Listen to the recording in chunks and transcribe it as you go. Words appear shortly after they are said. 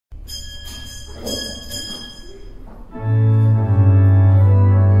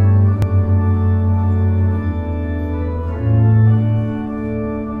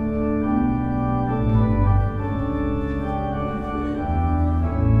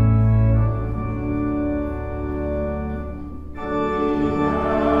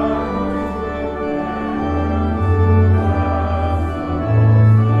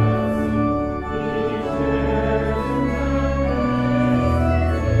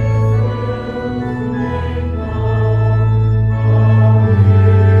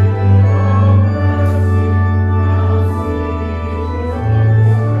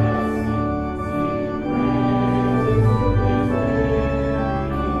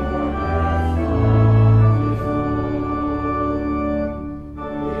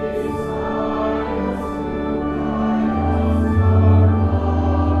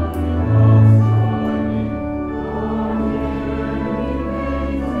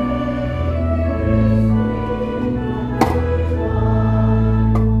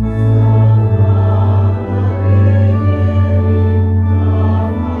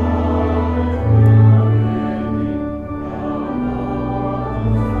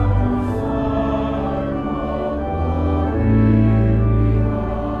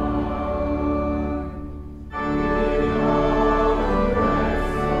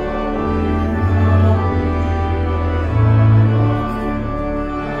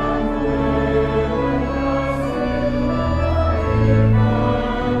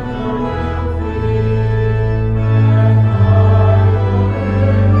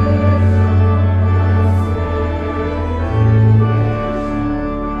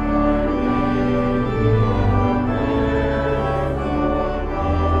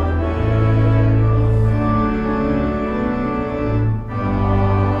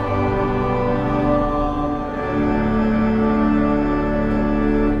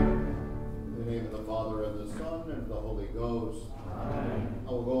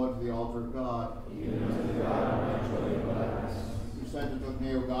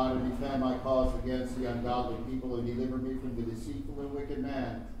wicked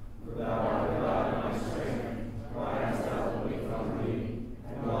man. For thou art the God of my strength. Why hast thou put me from thee?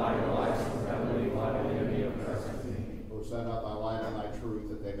 And why do I so heavily while the enemy oppresseth me? O send out thy light and thy truth,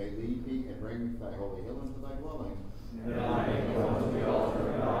 that they may lead me and bring me to thy holy hill into thy dwelling. That I may go unto the altar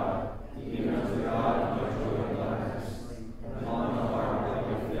of God, even unto God of my joy and gladness. And on the heart that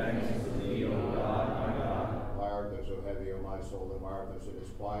give thanks to thee, O God, my God. Why art thou so heavy, O my soul, and why art thou so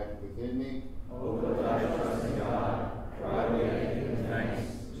disquieted within me? O put thy trust in God, for I will give thanks,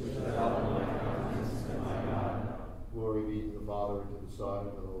 which is the help of my countenance and my God. Glory be to the Father, and to the Son,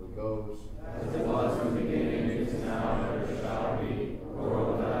 and to the Holy Ghost. As it was in the beginning, is now, and ever shall be,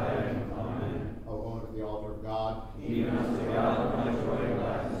 world without end. Amen. O own at the altar of God. Even unto God of my joy and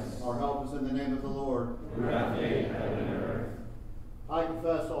gladness. Our help is in the name of the Lord. Who hath made heaven and earth. I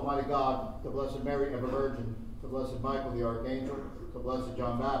confess, Almighty God, to Blessed Mary, ever Virgin, to Blessed Michael the Archangel, to Blessed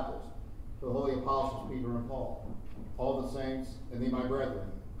John Baptist, to the holy apostles Peter and Paul, all the saints, and thee, my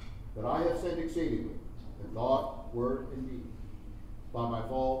brethren, that I have sinned exceedingly in thought, word, and deed, by my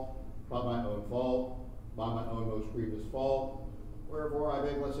fault, by my own fault, by my own most grievous fault. Wherefore I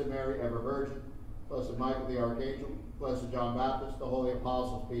beg Blessed Mary, ever Virgin, Blessed Michael the Archangel, Blessed John Baptist, the holy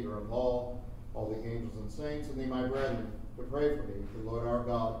apostles Peter and Paul, all the angels and saints, and thee, my brethren, to pray for me to the Lord our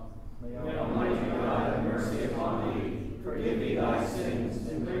God. May Almighty God have mercy upon thee, forgive thee thy sins,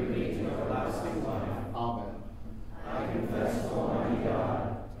 and bring thee to everlasting life. Amen. I confess, Almighty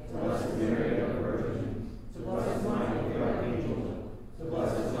God, to Blessed Mary, the Virgin, to Blessed Michael the Archangel, to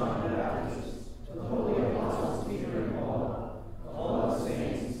Blessed John the Baptist, to the holy apostles Peter and Paul, to all the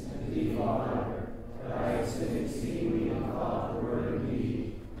saints, and to thee, Father, that I have sinned exceedingly in thought, word, and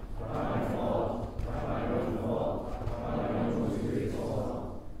deed, by my fault, by my own fault, by my own most grievous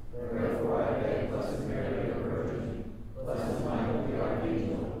fault. Wherefore I beg Blessed Mary, the Virgin, Blessed Michael the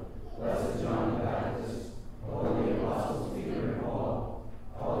Archangel, Blessed John the Baptist, the holy apostles Peter and Paul,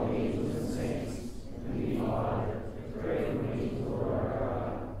 all the angels and saints, and thee, Father, to pray for me to the Lord our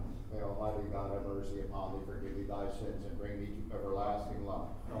God. May Almighty God have mercy upon thee, forgive thee thy sins, and bring thee to everlasting life.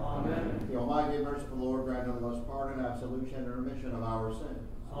 Amen. The Almighty and merciful Lord grant unto us pardon, absolution, and remission of our sins.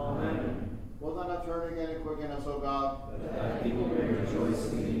 Amen. Wilt thou not turn again and quicken us, O God? That thy people may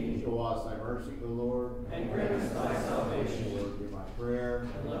rejoice in thee. Show us thy mercy, O Lord. And grant us thy salvation. Lord, hear my prayer.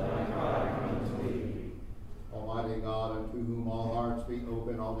 And let my cry come unto thee. Almighty God, unto whom all hearts be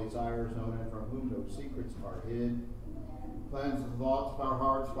open, all desires known, and from whom no secrets are hid, cleanse the thoughts of our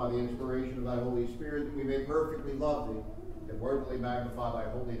hearts by the inspiration of thy Holy Spirit, that we may perfectly love thee and worthily magnify thy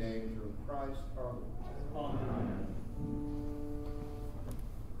holy name through Christ our Lord. Amen.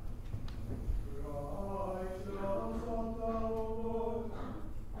 Righteous art thou, O Lord,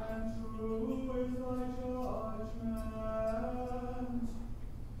 and true is thy judgment.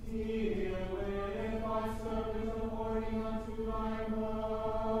 Deal with thy servant according unto thy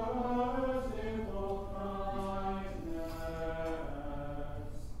merciful kindness.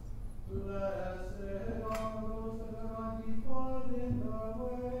 Blessed are those that are defiled in the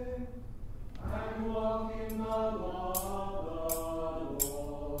way, and walk in the law of the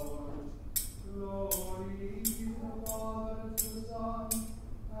Lord. Glory to the Father, to the Son,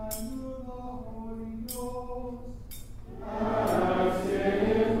 and to the Holy Ghost. As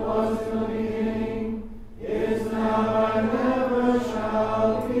it was in the beginning, is now, and ever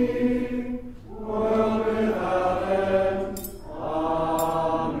shall be, world without end.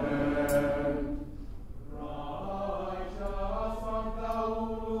 Amen. Righteous art thou, O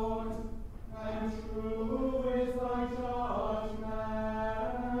Lord, and true is thy judgment.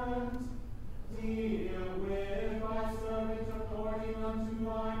 Deal with thy servant according unto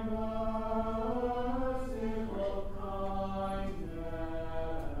thy merciful kindness.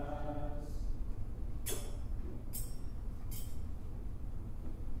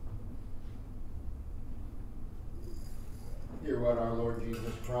 Hear what our Lord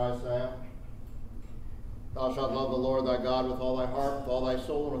Jesus Christ saith. Thou shalt love the Lord thy God with all thy heart, with all thy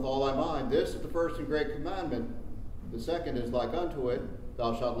soul, and with all thy mind. This is the first and great commandment. The second is like unto it.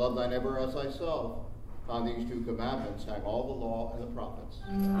 Thou shalt love thy neighbor as thyself. On these two commandments hang all the law and the prophets.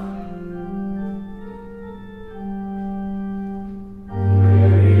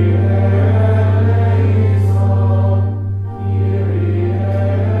 Kyrie eleison.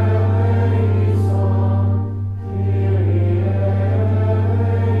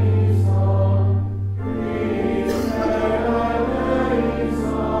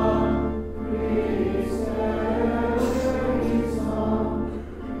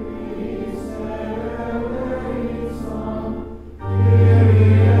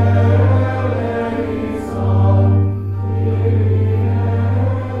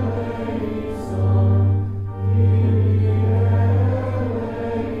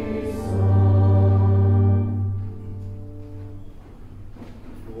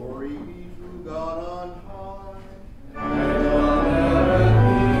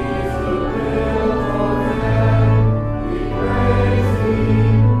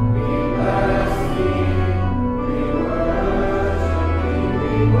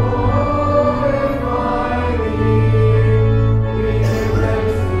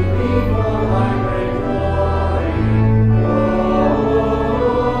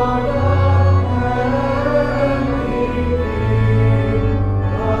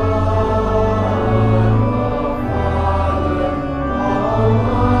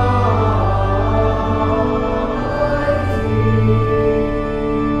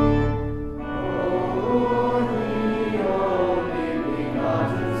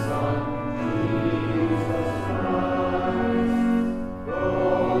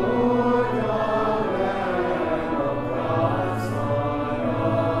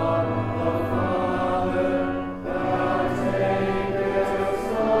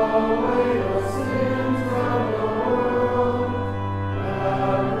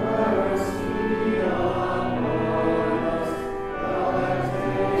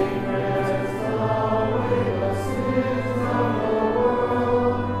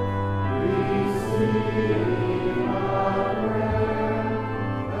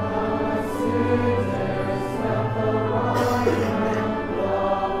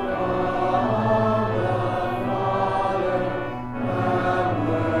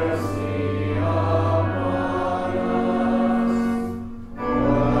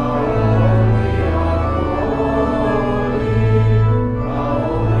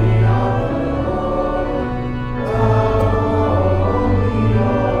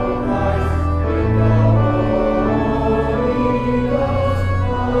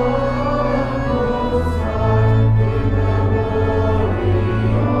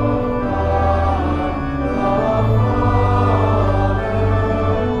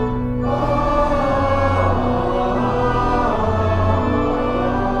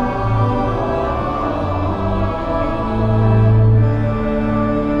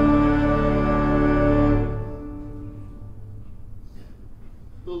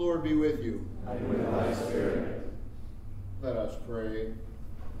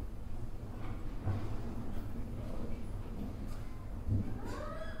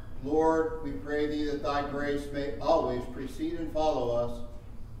 Lord, we pray thee that thy grace may always precede and follow us,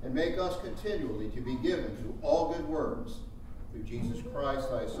 and make us continually to be given to all good works. Through Jesus Christ,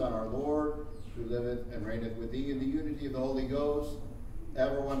 thy Son, our Lord, who liveth and reigneth with thee in the unity of the Holy Ghost,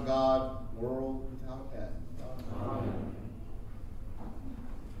 ever one God, world without end. Amen.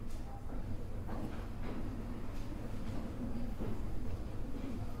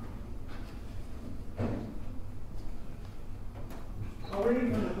 A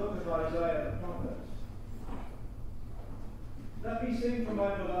reading from the book of Isaiah the prophet. Let me sing for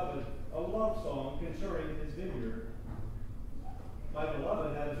my beloved a love song concerning his vineyard. My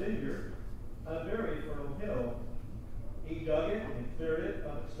beloved had a vineyard on a very fertile hill. He dug it and cleared it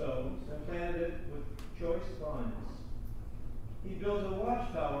of its stones and planted it with choice vines. He built a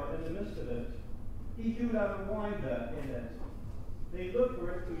watchtower in the midst of it. He hewed out a wine vat in it. They looked for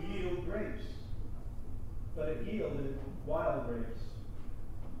it to yield grapes, but it yielded wild grapes.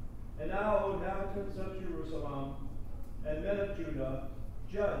 And now, O inhabitants of Jerusalem and men of Judah,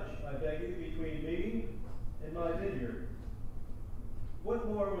 judge, I beg you, between me and my vineyard. What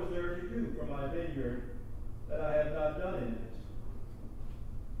more was there to do for my vineyard that I have not done in it?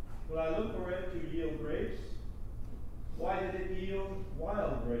 When I looked for it to yield grapes, why did it yield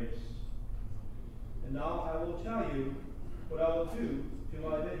wild grapes? And now I will tell you what I will do to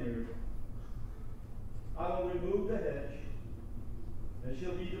my vineyard. I will remove the hedge, and it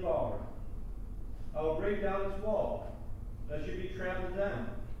shall be devoured. I will break down its wall, and it shall be trampled down.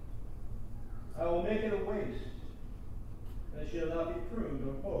 I will make it a waste, and it shall not be pruned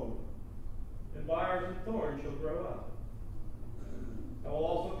or hoed, and briars and thorns shall grow up. I will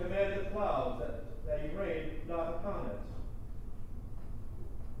also command the clouds that he rain not upon it.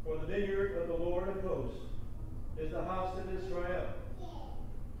 For the vineyard of the Lord of hosts is the house of Israel,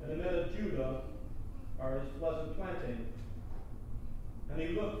 and the men of Judah are his pleasant planting. And he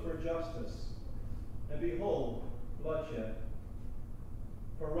looked for justice, and behold, bloodshed,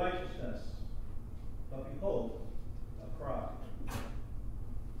 for righteousness, but behold, a cry.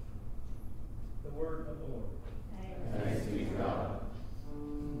 The word of the Lord. Thanks be to God.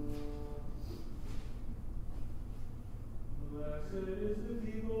 Blessed is the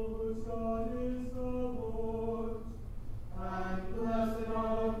people whose God is the Lord, and blessed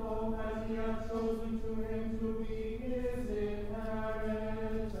are the folk that he hath chosen to him to be his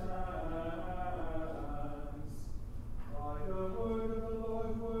inheritance. By the word of the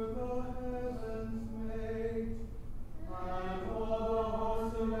Lord were the heavens made, and all the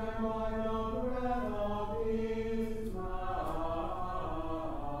hosts of them by the breath of his mouth.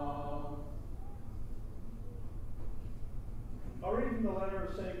 I'll read from the letter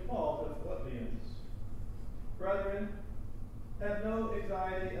of St. Paul to the Philippians. Brethren, have no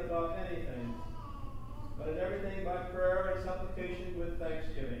anxiety about anything, but in everything by prayer and supplication with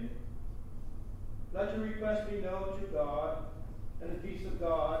thanksgiving. Let your requests be known to God, and the peace of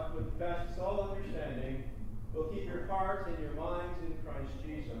God, which passes all understanding, will keep your hearts and your minds in Christ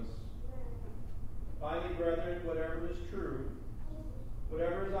Jesus. Finally, brethren, whatever is true,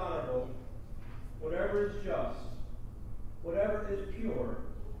 whatever is honorable, whatever is just, whatever is pure,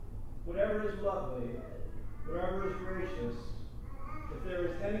 whatever is lovely, whatever is gracious, if there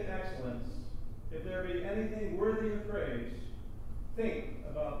is any excellence, if there be anything worthy of praise, think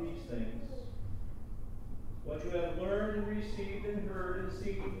about these things. What you have learned and received and heard and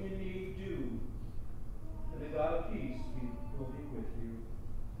seen in me, do, and the God of peace will be with you.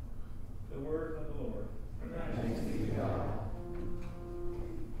 The word of the Lord. Thanks be to God.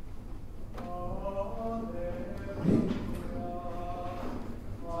 The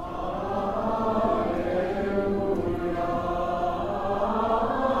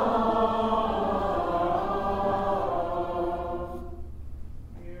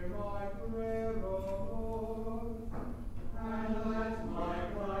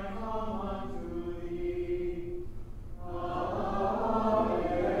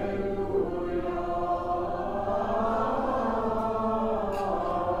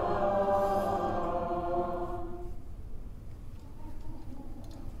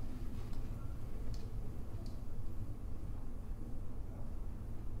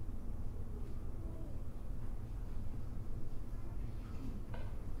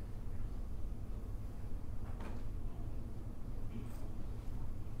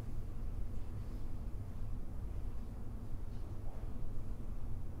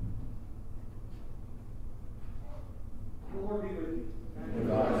Lord be with you. And with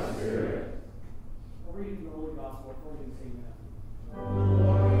thy spirit. A reading from the Holy Gospel according to St. Matthew.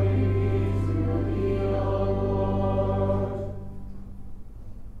 Glory be to thee, O Lord.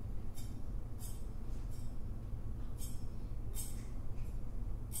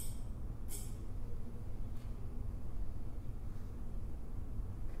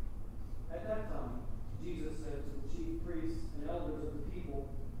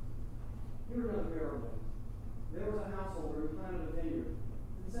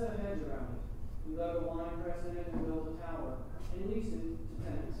 He dug a winepress in it and built a tower, and leased it to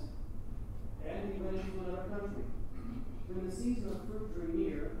tenants. And he went into another country. When the season of fruit drew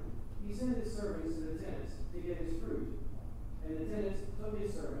near, he sent his servants to the tenants to get his fruit. And the tenants took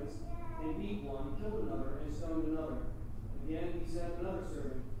his servants, and beat one, killed another, and stoned another. Again he sent another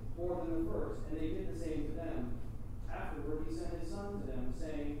servant, more than the first, and they did the same to them. Afterward he sent his son to them,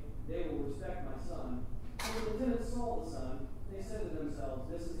 saying, They will respect my son. And when the tenants saw the son, they said to themselves,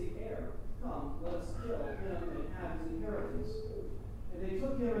 This is the heir. Come, let us kill him and have his inheritance. And they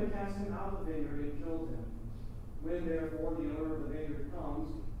took him and cast him out of the vineyard and killed him. When therefore the owner of the vineyard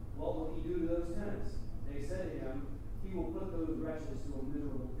comes, what will he do to those tenants? They said to him, He will put those wretches to a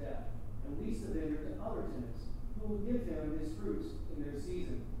miserable death, and lease the vineyard to other tenants, who will give him his fruits in their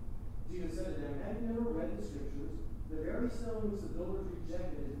season. Jesus said to them, Have you never read the Scriptures? The very stone which the builders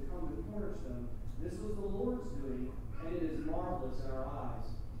rejected has become the cornerstone. This was the Lord's doing, and it is marvelous in our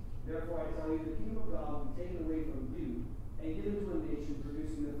eyes. Therefore I tell you, the kingdom of God will be taken away from you, and given to a nation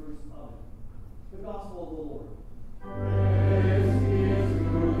producing the fruits of it. The gospel of the Lord. Praise be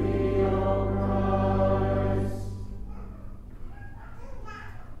to thee, O Christ.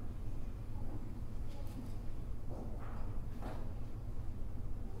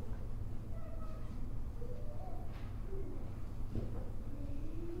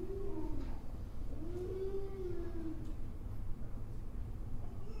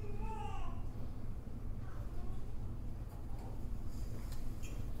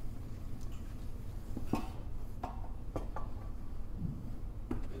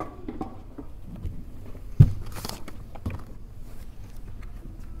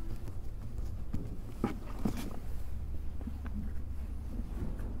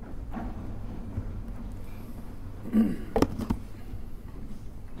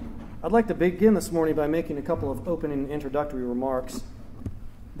 I'd like to begin this morning by making a couple of opening introductory remarks.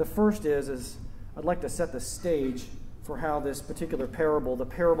 The first is I'd like to set the stage for how this particular parable, the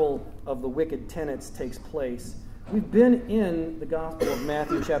parable of the wicked tenants, takes place. We've been in the Gospel of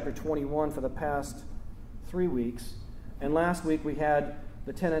Matthew chapter 21 for the past 3 weeks, and last week we had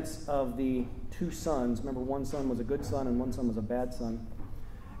the tenets of the two sons. Remember, one son was a good son and one son was a bad son.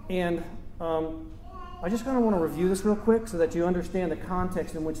 And I just kind of want to review this real quick so that you understand the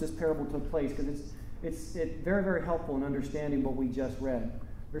context in which this parable took place, because it's very, very helpful in understanding what we just read.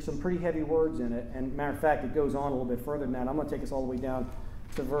 There's some pretty heavy words in it, and matter of fact, it goes on a little bit further than that. I'm going to take us all the way down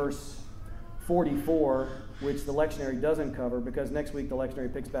to verse 44, which the lectionary doesn't cover, because next week the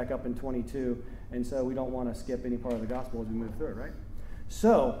lectionary picks back up in 22, and so we don't want to skip any part of the gospel as we move through it, right?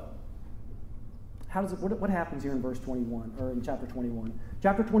 So, what happens here in verse 21, or in chapter 21?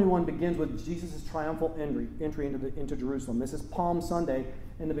 Chapter 21 begins with Jesus' triumphal entry into Jerusalem. This is Palm Sunday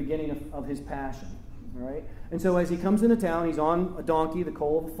in the beginning of his passion. All right? And so as he comes into town, he's on a donkey, the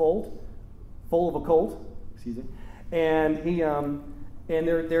foal of a colt, excuse me, and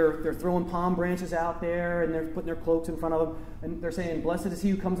they're throwing palm branches out there, and they're putting their cloaks in front of him, and they're saying, "Blessed is he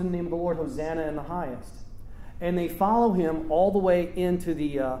who comes in the name of the Lord, Hosanna in the highest." And they follow him all the way into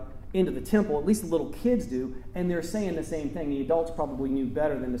the temple, at least the little kids do, and they're saying the same thing. The adults probably knew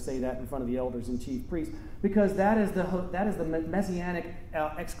better than to say that in front of the elders and chief priests, because that is the messianic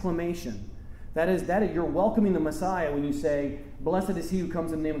exclamation. That is you're welcoming the Messiah when you say, "Blessed is he who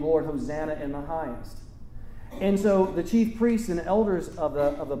comes in the name of the Lord, Hosanna in the highest." And so the chief priests and elders of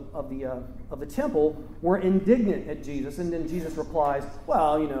the temple were indignant at Jesus, and then Jesus replies,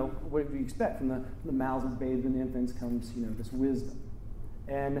 "Well, what do you expect? From the mouths of babes and infants comes, this wisdom."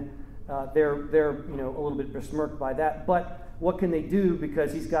 And they're a little bit besmirked by that. But what can they do,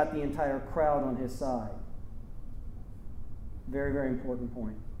 because he's got the entire crowd on his side? Very, very important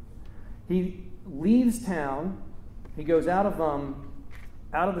point. He leaves town. He goes out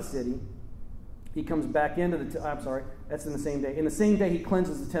of the city. He comes back into that's in the same day. In the same day, he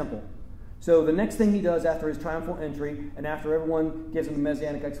cleanses the temple. So the next thing he does after his triumphal entry, and after everyone gives him the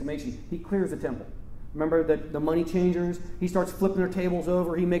messianic exclamation, he clears the temple. Remember the money changers? He starts flipping their tables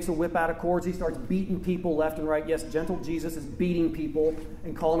over. He makes a whip out of cords. He starts beating people left and right. Yes, gentle Jesus is beating people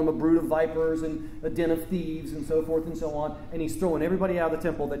and calling them a brood of vipers and a den of thieves and so forth and so on. And he's throwing everybody out of the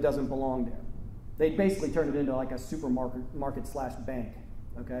temple that doesn't belong there. They basically turned it into like a supermarket/bank.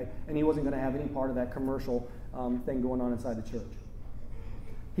 Okay? And he wasn't going to have any part of that commercial thing going on inside the church.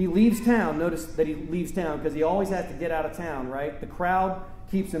 He leaves town. Notice that he leaves town because he always has to get out of town, right? The crowd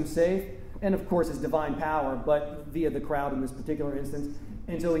keeps him safe. And of course, his divine power, but via the crowd in this particular instance.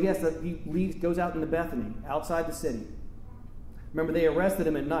 And so he goes out into Bethany, outside the city. Remember, they arrested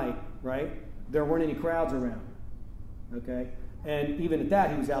him at night, right? There weren't any crowds around. Okay? And even at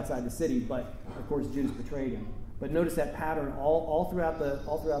that, he was outside the city, but of course, Judas betrayed him. But notice that pattern all throughout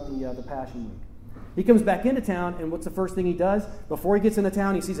the Passion Week. He comes back into town, and what's the first thing he does? Before he gets into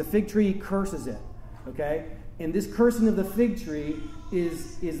town, he sees a fig tree, he curses it. Okay? And this cursing of the fig tree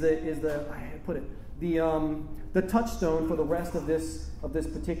is the touchstone for the rest of this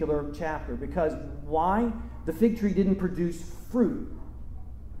particular chapter. Because why? The fig tree didn't produce fruit.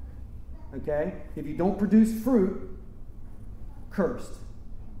 Okay? If you don't produce fruit, cursed.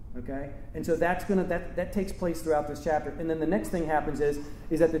 Okay? And so that takes place throughout this chapter. And then the next thing happens is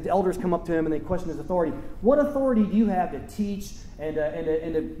that the elders come up to him and they question his authority. What authority do you have to teach and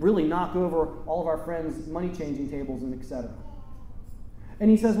to really knock over all of our friends' money-changing tables and etc.? And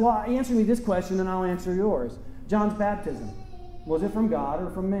he says, well, answer me this question and I'll answer yours. John's baptism, was it from God or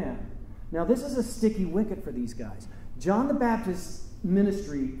from man? Now, this is a sticky wicket for these guys. John the Baptist's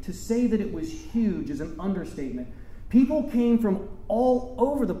ministry, to say that it was huge is an understatement. People came from all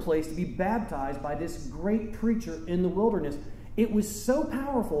over the place to be baptized by this great preacher in the wilderness. It was so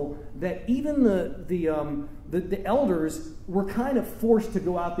powerful that even the elders were kind of forced to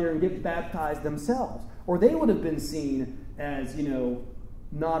go out there and get baptized themselves, or they would have been seen as,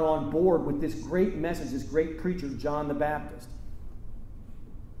 not on board with this great message, this great preacher, John the Baptist.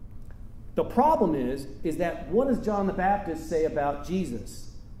 The problem is that what does John the Baptist say about Jesus?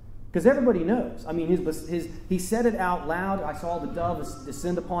 Because everybody knows. I mean, he said it out loud. I saw the dove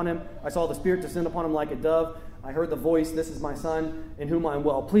descend upon him. I saw the Spirit descend upon him like a dove. I heard the voice, this is my Son, in whom I am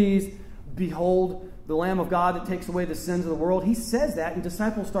well pleased. Behold, the Lamb of God that takes away the sins of the world. He says that, and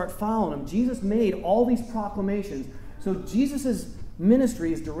disciples start following him. Jesus made all these proclamations. So Jesus'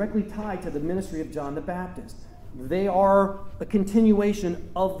 ministry is directly tied to the ministry of John the Baptist. They are a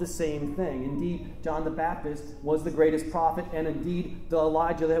continuation of the same thing. Indeed, John the Baptist was the greatest prophet, and indeed the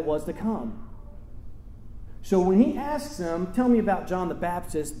Elijah that was to come. So when he asks them, tell me about John the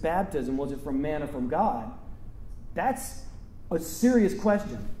Baptist's baptism, was it from man or from God? That's a serious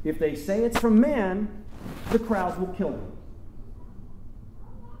question. If they say it's from man, the crowds will kill them.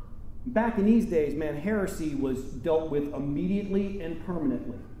 Back in these days, man, heresy was dealt with immediately and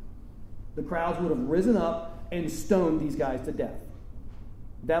permanently. The crowds would have risen up and stoned these guys to death.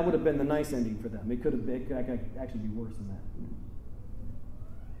 That would have been the nice ending for them. It could actually be worse than that.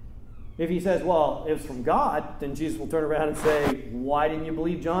 If he says, well, it was from God, then Jesus will turn around and say, why didn't you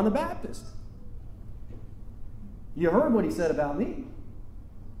believe John the Baptist? You heard what he said about me.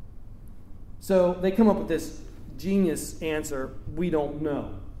 So they come up with this genius answer, we don't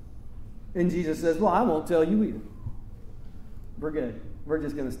know. And Jesus says, well, I won't tell you either. We're good. We're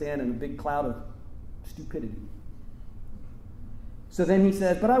just going to stand in a big cloud of stupidity. So then he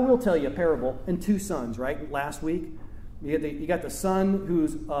says, but I will tell you a parable and two sons, right? Last week, you got the son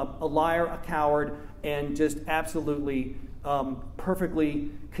who's a liar, a coward, and just absolutely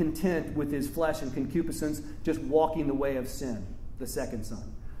perfectly content with his flesh and concupiscence, just walking the way of sin, the second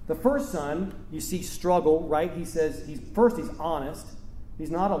son. The first son, you see struggle, right? He says, he's honest. He's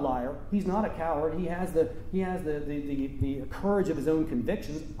not a liar. He's not a coward. He has the courage of his own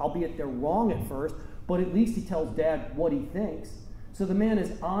convictions, albeit they're wrong at first, but at least he tells Dad what he thinks. So the man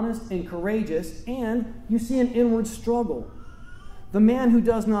is honest and courageous, and you see an inward struggle. The man who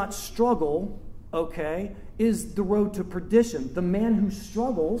does not struggle, okay, is the road to perdition. The man who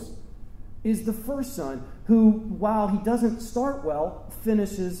struggles is the first son, who, while he doesn't start well,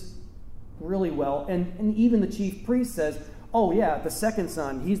 finishes really well. And even the chief priest says, oh yeah, the second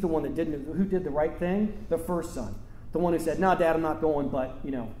son, he's the one who did the right thing. The first son, the one who said, no, Dad, I'm not going, but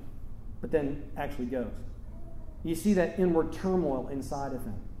then actually goes. You see that inward turmoil inside of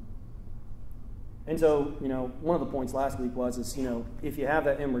him. And so, one of the points last week was, if you have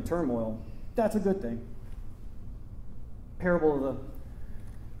that inward turmoil, that's a good thing. Parable of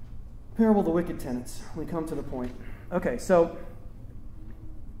the wicked tenants. We come to the point. Okay, so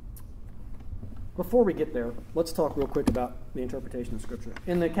before we get there, let's talk real quick about the interpretation of Scripture.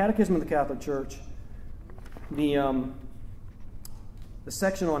 In the Catechism of the Catholic Church, the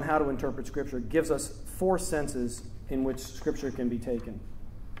section on how to interpret Scripture gives us 4 senses in which Scripture can be taken.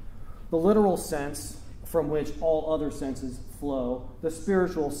 The literal sense, from which all other senses flow. The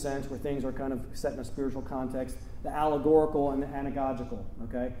spiritual sense, where things are kind of set in a spiritual context. The allegorical and the anagogical,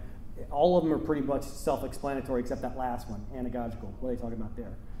 okay? All of them are pretty much self-explanatory, except that last one, anagogical. What are they talking about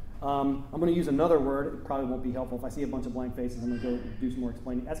there? I'm going to use another word. It probably won't be helpful. If I see a bunch of blank faces, I'm going to go do some more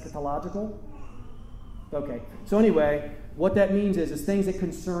explaining. Eschatological? Okay. So anyway, what that means is things that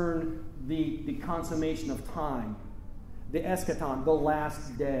concern the consummation of time. The eschaton, the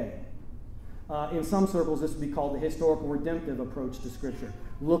last day. In some circles, this would be called the historical redemptive approach to Scripture.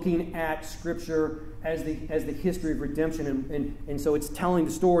 Looking at Scripture as the history of redemption. And so it's telling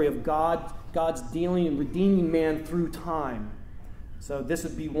the story of God's dealing and redeeming man through time. So this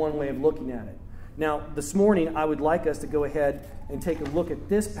would be one way of looking at it. Now, this morning, I would like us to go ahead and take a look at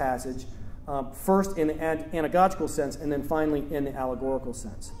this passage, first in the anagogical sense, and then finally in the allegorical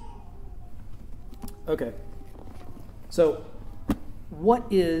sense. Okay. So, what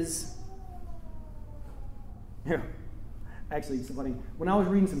is... Actually, it's funny. When I was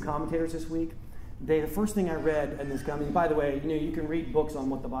reading some commentators this week, the first thing I read in this comment, by the way, you can read books on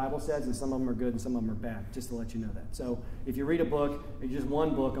what the Bible says, and some of them are good and some of them are bad, just to let you know that. So if you read a book, it's just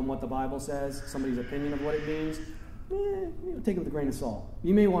one book on what the Bible says, somebody's opinion of what it means, take it with a grain of salt.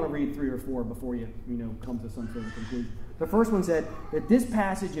 You may want to read 3 or 4 before you come to some sort of conclusion. The first one said that this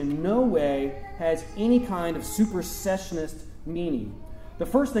passage in no way has any kind of supersessionist meaning. The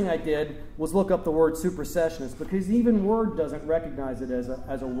first thing I did was look up the word supersessionist, because even Word doesn't recognize it as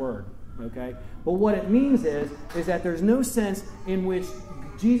a word. Okay? But what it means is that there's no sense in which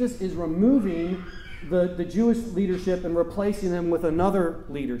Jesus is removing the Jewish leadership and replacing them with another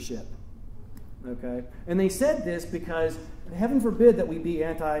leadership. Okay? And they said this because, heaven forbid that we be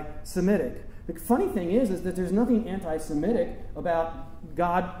anti-Semitic. The funny thing is that there's nothing anti-Semitic about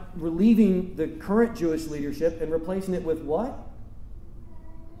God relieving the current Jewish leadership and replacing it with what?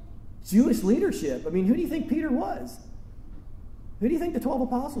 Jewish leadership. I mean, who do you think Peter was? Who do you think the 12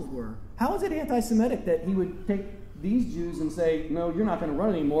 apostles were? How is it anti-Semitic that he would take these Jews and say, no, you're not going to run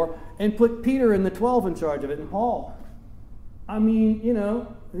anymore, and put Peter and the 12 in charge of it, and Paul? I mean,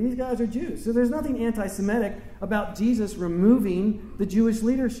 these guys are Jews. So there's nothing anti-Semitic about Jesus removing the Jewish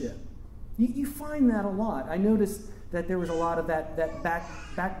leadership. You find that a lot. I noticed that there was a lot of that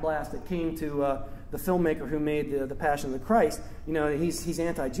backblast that came to the filmmaker who made the Passion of the Christ. He's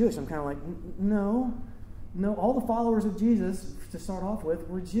anti-Jewish. I'm kind of like, no, all the followers of Jesus, to start off with,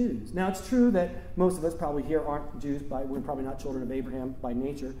 were Jews. Now, it's true that most of us probably here aren't Jews. We're probably not children of Abraham by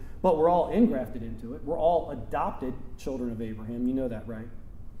nature, but we're all engrafted into it. We're all adopted children of Abraham. You know that, right?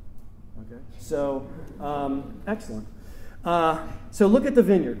 Okay. So, excellent. So look at the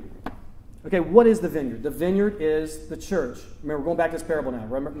vineyard. Okay, what is the vineyard? The vineyard is the church. Remember, we're going back to this parable now.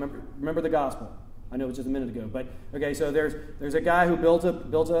 Remember the gospel. I know it was just a minute ago, but okay. So there's a guy who builds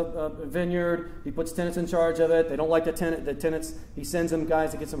a vineyard. He puts tenants in charge of it. They don't like the tenants. He sends them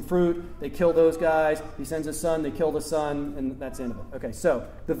guys to get some fruit. They kill those guys. He sends his son. They kill the son, and that's the end of it. Okay. So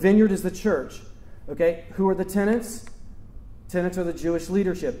the vineyard is the church. Okay. Who are the tenants? Tenants are the Jewish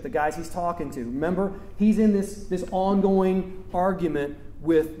leadership, the guys he's talking to. Remember, he's in this ongoing argument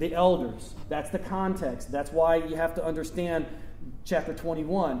with the elders. That's the context. That's why you have to understand chapter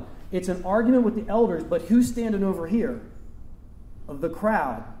 21. It's an argument with the elders, but who's standing over here? Of the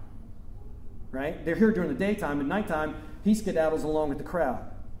crowd. Right? They're here during the daytime. At nighttime, he skedaddles along with the crowd.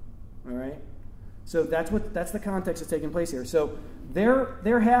 All right? So that's the context that's taking place here. So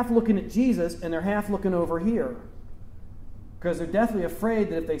they're half looking at Jesus and they're half looking over here. Because they're deathly afraid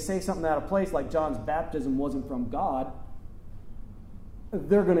that if they say something out of place, like John's baptism wasn't from God,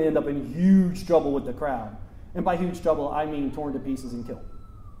 they're going to end up in huge trouble with the crowd. And by huge trouble, I mean torn to pieces and killed.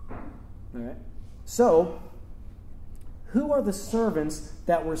 All right? So, who are the servants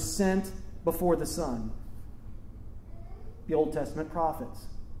that were sent before the Son? The Old Testament prophets.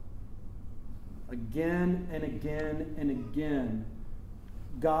 Again and again and again,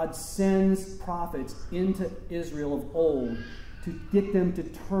 God sends prophets into Israel of old to get them to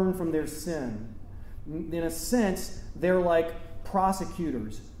turn from their sin. In a sense, they're like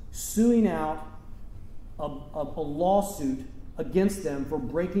prosecutors suing out a lawsuit against them for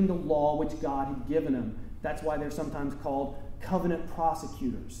breaking the law which God had given them. That's why they're sometimes called covenant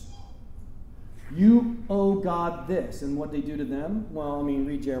prosecutors. You owe God this. And what they do to them? Well,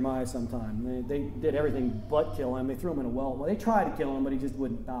 read Jeremiah sometime. They did everything but kill him. They threw him in a well. Well, they tried to kill him, but he just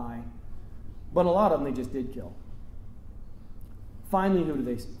wouldn't die. But a lot of them they just did kill. Finally,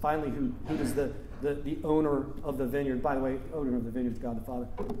 who does the owner of the vineyard, by the way, owner of the vineyard is God the Father.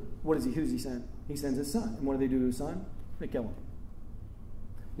 Who's he sent? He sends his son. And what do they do to his son? They kill him.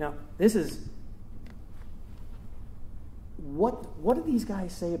 Now, this is... What do these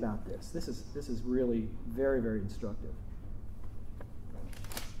guys say about this? This is really very, very instructive.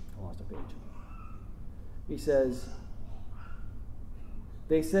 I lost a page. He says,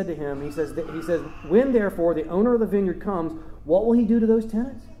 they said to him, he says, when therefore the owner of the vineyard comes, what will he do to those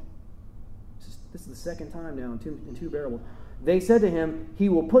tenants? This is the second time now in two parables. They said to him, he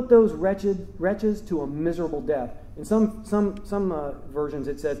will put those wretches to a miserable death. In some versions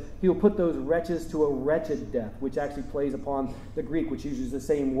it says, he will put those wretches to a wretched death, which actually plays upon the Greek, which uses the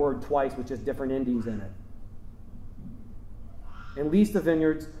same word twice with just different endings in it. And lease the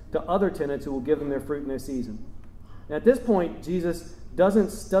vineyards to other tenants who will give them their fruit in their season. And at this point, Jesus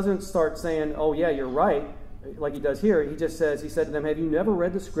doesn't start saying, oh yeah, you're right, like he does here. He just says, he said to them, have you never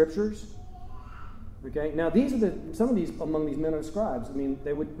read the scriptures? Okay, now these are some of these among these men are scribes. I mean,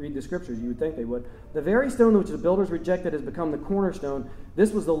 they would read the scriptures. You would think they would. The very stone which the builders rejected has become the cornerstone.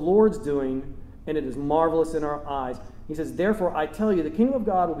 This was the Lord's doing, and it is marvelous in our eyes. He says, therefore, I tell you, the kingdom of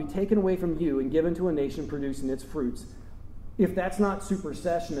God will be taken away from you and given to a nation producing its fruits. If that's not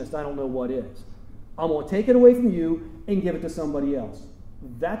supersessionist, I don't know what is. I'm going to take it away from you and give it to somebody else.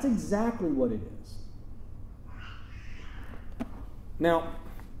 That's exactly what it is. Now,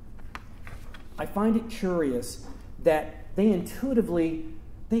 I find it curious that they intuitively,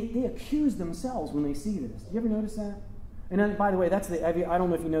 they accuse themselves when they see this. You ever notice that? And then, by the way, I don't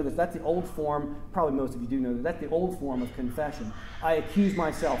know if you know this, that's the old form, probably most of you do know that, that's the old form of confession. I accuse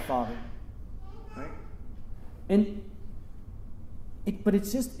myself, Father. Right? But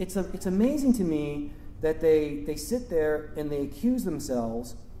it's amazing to me that they sit there and they accuse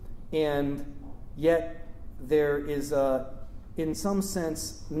themselves, and yet there is, in some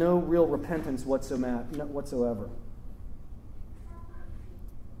sense, no real repentance whatsoever.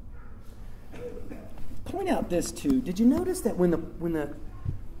 Point out this too. Did you notice that when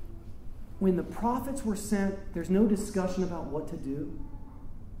the prophets were sent, there's no discussion about what to do?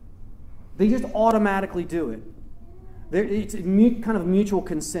 They just automatically do it. It's kind of mutual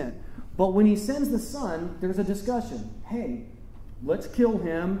consent. But when he sends the son, there's a discussion. Hey, let's kill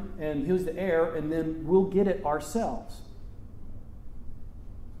him, and he's the heir, and then we'll get it ourselves.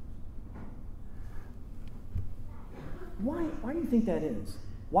 Why do you think that is?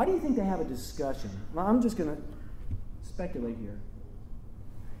 Why do you think they have a discussion? Well, I'm just going to speculate here.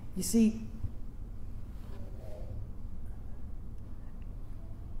 You see,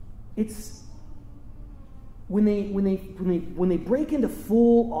 it's when they break into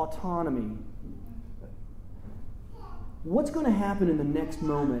full autonomy, what's going to happen in the next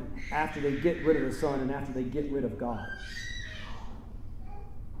moment after they get rid of the Son and after they get rid of God?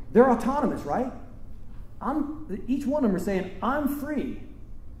 They're autonomous, right? Each one of them are saying, I'm free.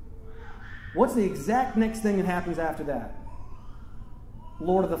 What's the exact next thing that happens after that?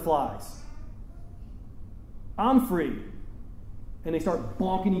 Lord of the Flies. I'm free. And they start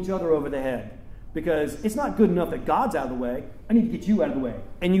bonking each other over the head. Because it's not good enough that God's out of the way. I need to get you out of the way,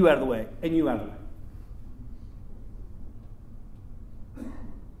 and you out of the way, and you out of the way.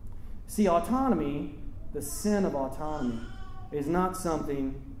 See, autonomy, the sin of autonomy, is not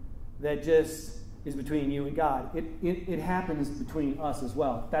something that just is between you and God. It happens between us as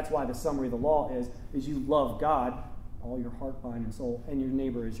well. That's why the summary of the law is you love God, all your heart, mind, and soul, and your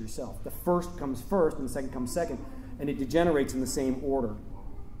neighbor as yourself. The first comes first, and the second comes second, and it degenerates in the same order.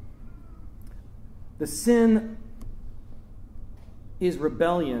 The sin is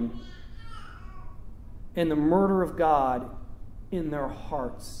rebellion and the murder of God in their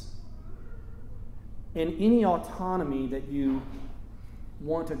hearts. And any autonomy that you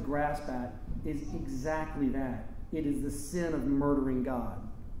want to grasp at is exactly that. It is the sin of murdering God.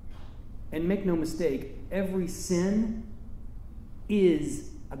 And make no mistake, every sin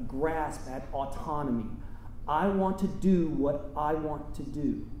is a grasp at autonomy. I want to do what I want to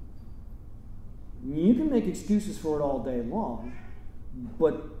do. You can make excuses for it all day long,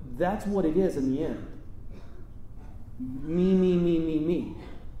 but that's what it is in the end. Me, me, me, me, me.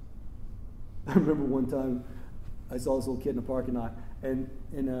 I remember one time I saw this little kid in the parking lot, and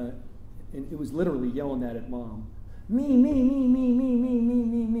it was literally yelling at Mom. Me, me, me, me, me, me, me,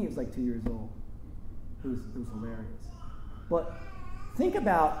 me, me. It was like 2 years old. It was hilarious. But think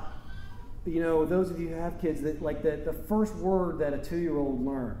about, those of you who have kids, that like the first word that a 2-year-old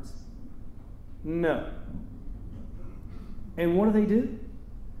learns. No. And what do?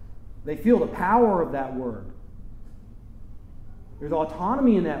 They feel the power of that word. There's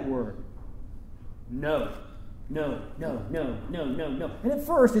autonomy in that word. No. No, no, no, no, no, no. And at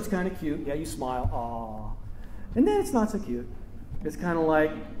first it's kind of cute. Yeah, you smile. Aw. And then it's not so cute. It's kind of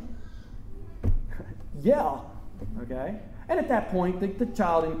like, yeah. Okay? And at that point, the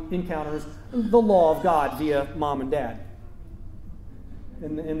child encounters the law of God via mom and dad.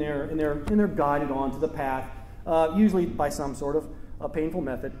 And they're guided onto the path, usually by some sort of a painful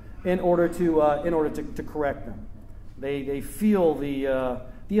method, in order to correct them. They feel the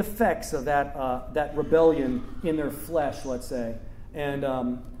effects of that rebellion in their flesh, let's say, and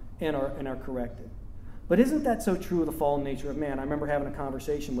are corrected. But isn't that so true of the fallen nature of man? I remember having a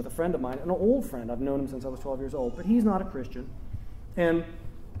conversation with a friend of mine, an old friend. I've known him since I was 12 years old, but he's not a Christian, and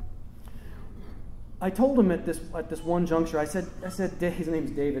I told him at this one juncture, I said, his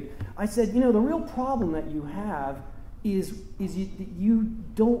name's David. I said, the real problem that you have is you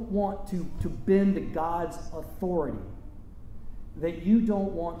don't want to bend to God's authority. That you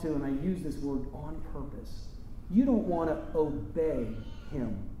don't want to, and I use this word on purpose, you don't want to obey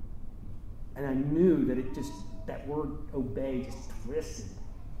Him. And I knew that that word obey just twisted.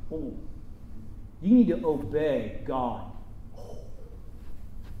 Oh, you need to obey God.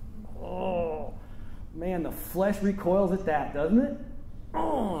 Oh, man, the flesh recoils at that, doesn't it?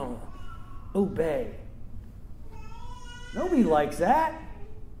 Oh, obey. Nobody likes that.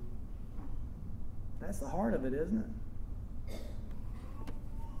 That's the heart of it, isn't it?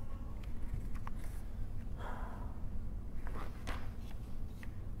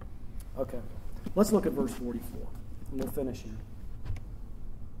 Okay, let's look at verse 44, and we'll finish here.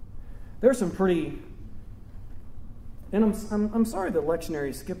 There's some pretty, and I'm sorry the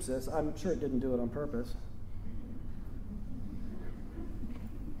lectionary skips this. I'm sure it didn't do it on purpose.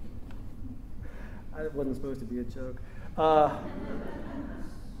 It wasn't supposed to be a joke.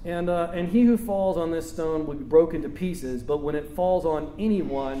 And he who falls on this stone will be broken to pieces, but when it falls on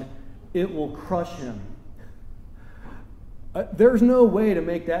anyone, it will crush him. There's no way to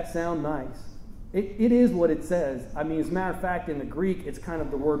make that sound nice. It is what it says. I mean, as a matter of fact, in the Greek, it's kind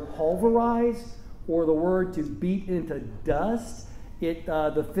of the word pulverize, or the word to beat into dust.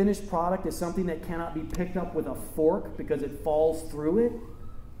 The finished product is something that cannot be picked up with a fork because it falls through it.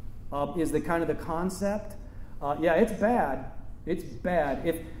 Is the kind of the concept. Yeah, it's bad. It's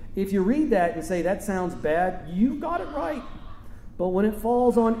bad. If you read that and say that sounds bad, you got it right. But when it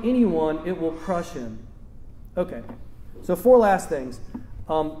falls on anyone, it will crush him. Okay. So 4 last things.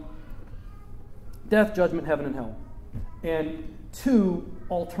 Death, judgment, heaven, and hell. And 2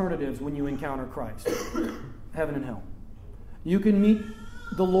 alternatives when you encounter Christ. Heaven and hell. You can meet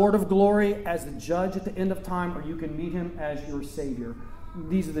the Lord of glory as the judge at the end of time, or you can meet him as your Savior.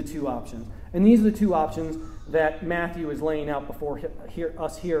 These are the 2 options. And these are the 2 options that Matthew is laying out before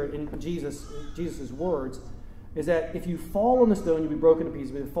us here in Jesus' words, is that if you fall on the stone, you'll be broken to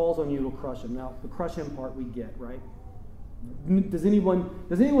pieces. If it falls on you, it'll crush him. Now, the crush him part we get, right? Does anyone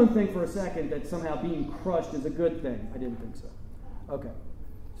think for a second that somehow being crushed is a good thing? I didn't think so. Okay.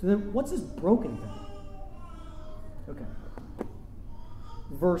 So then what's this broken thing? Okay.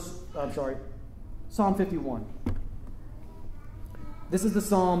 Psalm 51. This is the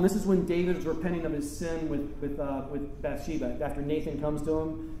psalm. This is when David is repenting of his sin with Bathsheba. After Nathan comes to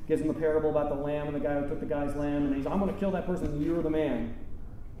him, gives him a parable about the lamb and the guy who took the guy's lamb, and he's, I'm going to kill that person, and you're the man.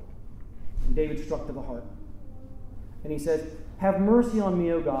 And David's struck to the heart. And he says, have mercy on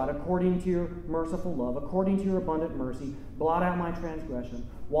me, O God, according to your merciful love, according to your abundant mercy. Blot out my transgression.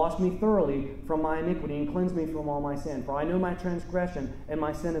 Wash me thoroughly from my iniquity and cleanse me from all my sin. For I know my transgression and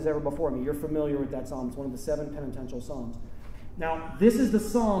my sin is ever before me. You're familiar with that psalm. It's one of the 7 penitential psalms. Now, this is the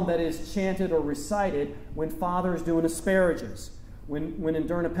psalm that is chanted or recited when Father is doing asparagus. When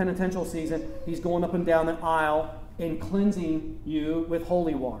during a penitential season, he's going up and down the aisle and cleansing you with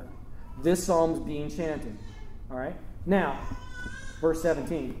holy water. This psalm's being chanted. All right? Now, verse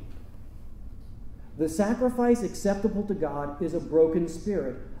 17. The sacrifice acceptable to God is a broken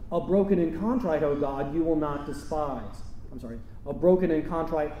spirit. A broken and contrite, O God, you will not despise. A broken and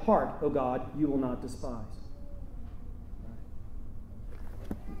contrite heart, O God, you will not despise.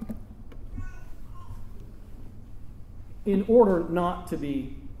 In order not to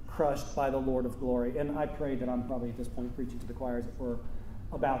be crushed by the Lord of glory, and I pray that I'm probably at this point preaching to the choir as it were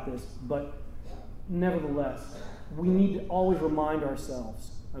about this, but nevertheless, we need to always remind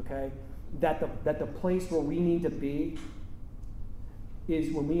ourselves, okay, that the place where we need to be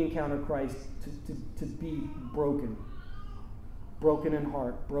is when we encounter Christ to be broken in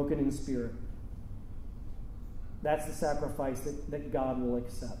heart, broken in spirit. That's the sacrifice that God will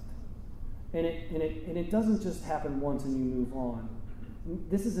accept. And it doesn't just happen once and you move on.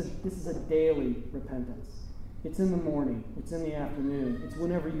 This is a daily repentance. It's in the morning. It's in the afternoon. It's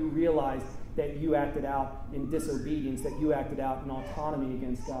whenever you realize that you acted out in disobedience, that you acted out in autonomy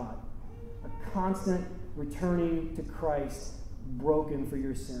against God. A constant returning to Christ, broken for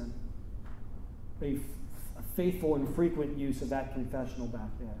your sin. A faithful and frequent use of that confessional back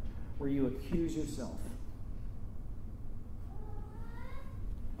there, where you accuse yourself.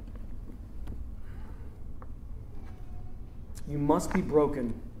 You must be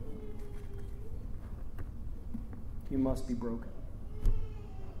broken. You must be broken.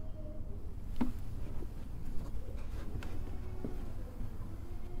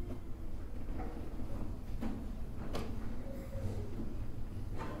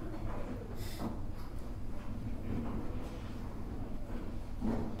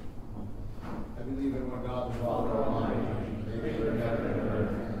 I believe in one God, the Father Almighty, maker of heaven and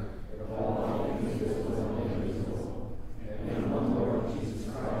earth, of all things visible and invisible, and in one Lord Jesus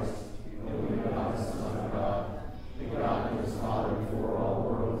Christ, the only begotten Son of God, begotten of his Father,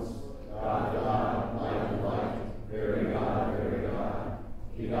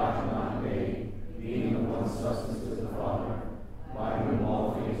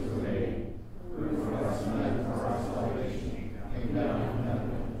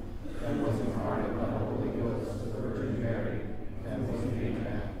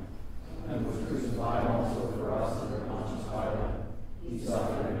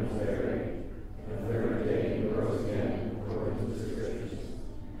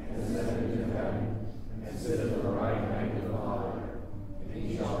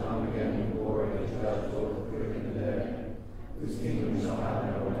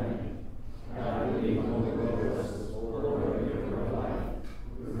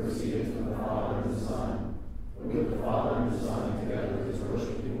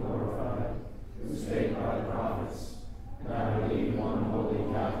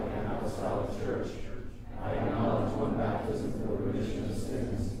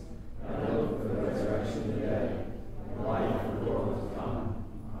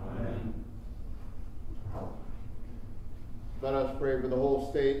 Let us pray for the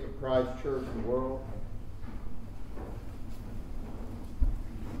whole state of Christ's church and world.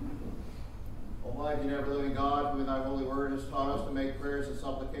 Almighty and ever-living God, who in thy holy word has taught us to make prayers and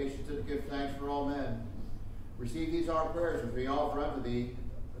supplications and to give thanks for all men, receive these our prayers which we offer unto thee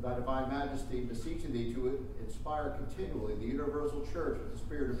in thy divine majesty, beseeching thee to inspire continually the universal church with the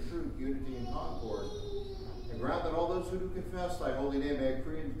spirit of truth, unity, and concord. And grant that all those who do confess thy holy name may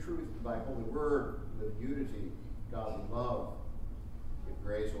agree in the truth of thy holy word, live in unity, godly love. Give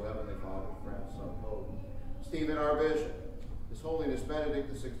grace, O Heavenly Father, grant some hope. Stephen, our bishop, His Holiness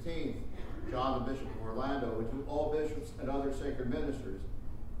Benedict XVI, John, the Bishop of Orlando, and to all bishops and other sacred ministers,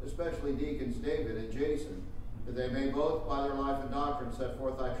 especially deacons David and Jason, that they may both, by their life and doctrine, set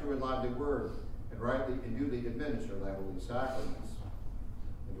forth thy true and lively word, and rightly and duly administer thy holy sacraments.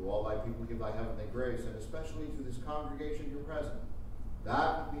 And to all thy people give thy heavenly grace, and especially to this congregation here present,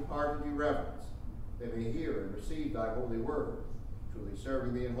 that with the heart and due reverence they may hear and receive thy holy word, truly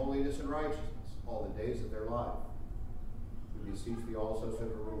serving thee in holiness and righteousness all the days of their life. We beseech thee also so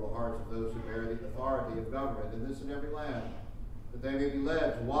to rule the hearts of those who bear the authority of government in this and every land, that they may be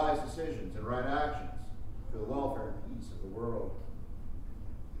led to wise decisions and right actions for the welfare and peace of the world.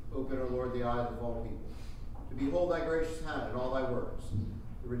 Open, O Lord, the eyes of all people, to behold thy gracious hand in all thy works.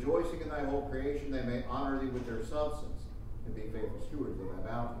 The rejoicing in thy whole creation, they may honor thee with their substance, and be faithful stewards of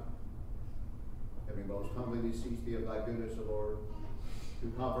thy bounty. And we most humbly beseech thee of thy goodness, O Lord,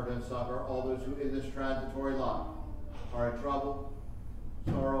 to comfort and succor all those who in this transitory life are in trouble,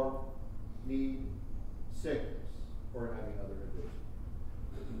 sorrow, need, sickness, or any other adversity.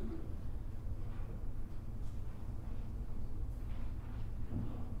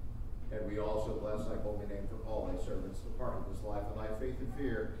 And we also bless thy holy name for all thy servants departed this life in thy faith and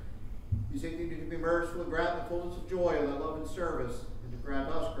fear. We seek thee to be merciful and grant the fullness of joy in thy love and service, and to grant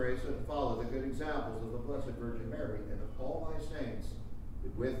us grace and to follow the good examples of the Blessed Virgin Mary and of all thy saints,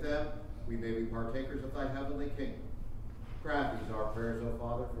 that with them we may be partakers of thy heavenly kingdom. Grant these our prayers, O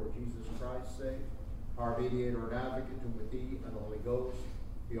Father, for Jesus Christ's sake, our mediator and advocate, whom with thee and the Holy Ghost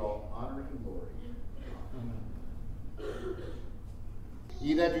be all honor and glory. Amen.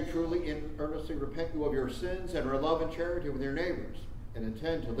 Ye that do truly and earnestly repent you of your sins and are in love and charity with your neighbors, and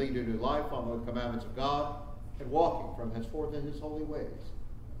intend to lead a new life on the commandments of God, and walking from henceforth in his holy ways,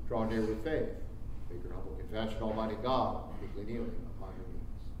 draw near with faith, make your humble confession, Almighty God, meekly kneeling upon your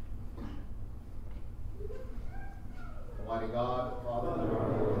knees. Almighty God, Father of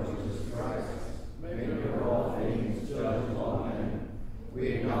our Lord Jesus Christ, maker of all things, judge of all men, we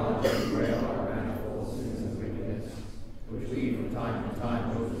acknowledge and pray on our manifold sins and wickedness, which we from time to time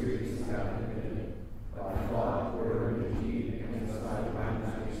most grievously have committed, by thought, word, and deed against thy divine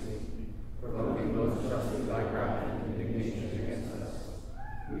majesty, provoking most justly thy wrath and indignation against us.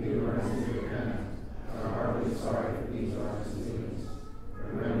 We who are earnestly repent, and are heartily sorry for these our misdoings.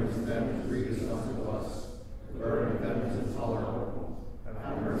 Remember them as grievous unto us, the burden of them is intolerable.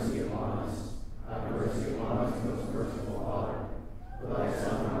 Have mercy upon us. Have mercy upon us, most merciful Father. For thy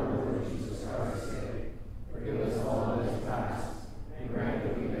Son, our Lord Jesus Christ's sake, forgive us all that is past, and grant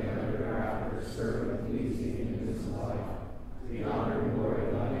that we may ever hereafter serve and please thee in this life, to the honor and glory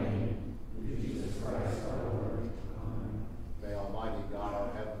of thy name, through Jesus Christ our Lord. Amen. May Almighty God,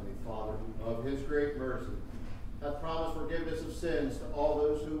 our heavenly Father, of his great mercy, hath promised forgiveness of sins to all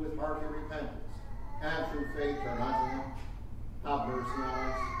those who with hearty repentance and true faith turn unto him. Have mercy on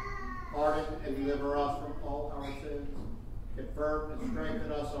us, pardon and deliver us from all our sins, confirm and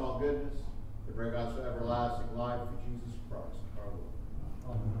strengthen us in all goodness, to bring us to everlasting life through Jesus Christ our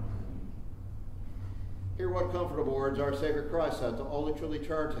Lord. Amen. Hear what comfortable words our Savior Christ said to all who truly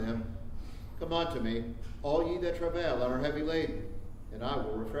turn to him. Come unto me, all ye that travail and are heavy laden, and I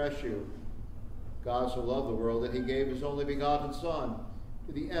will refresh you. God so loved the world that he gave his only begotten Son,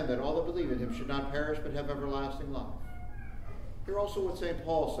 to the end that all that believe in him should not perish but have everlasting life. Hear also what St.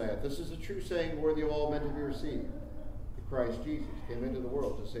 Paul saith. This is a true saying worthy of all men to be received. That Christ Jesus came into the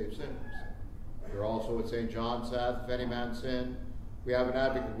world to save sinners. Hear also what St. John saith. If any man sin, we have an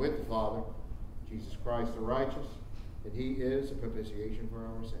advocate with the Father, Jesus Christ the righteous, and he is a propitiation for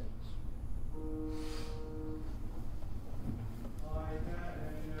our sins.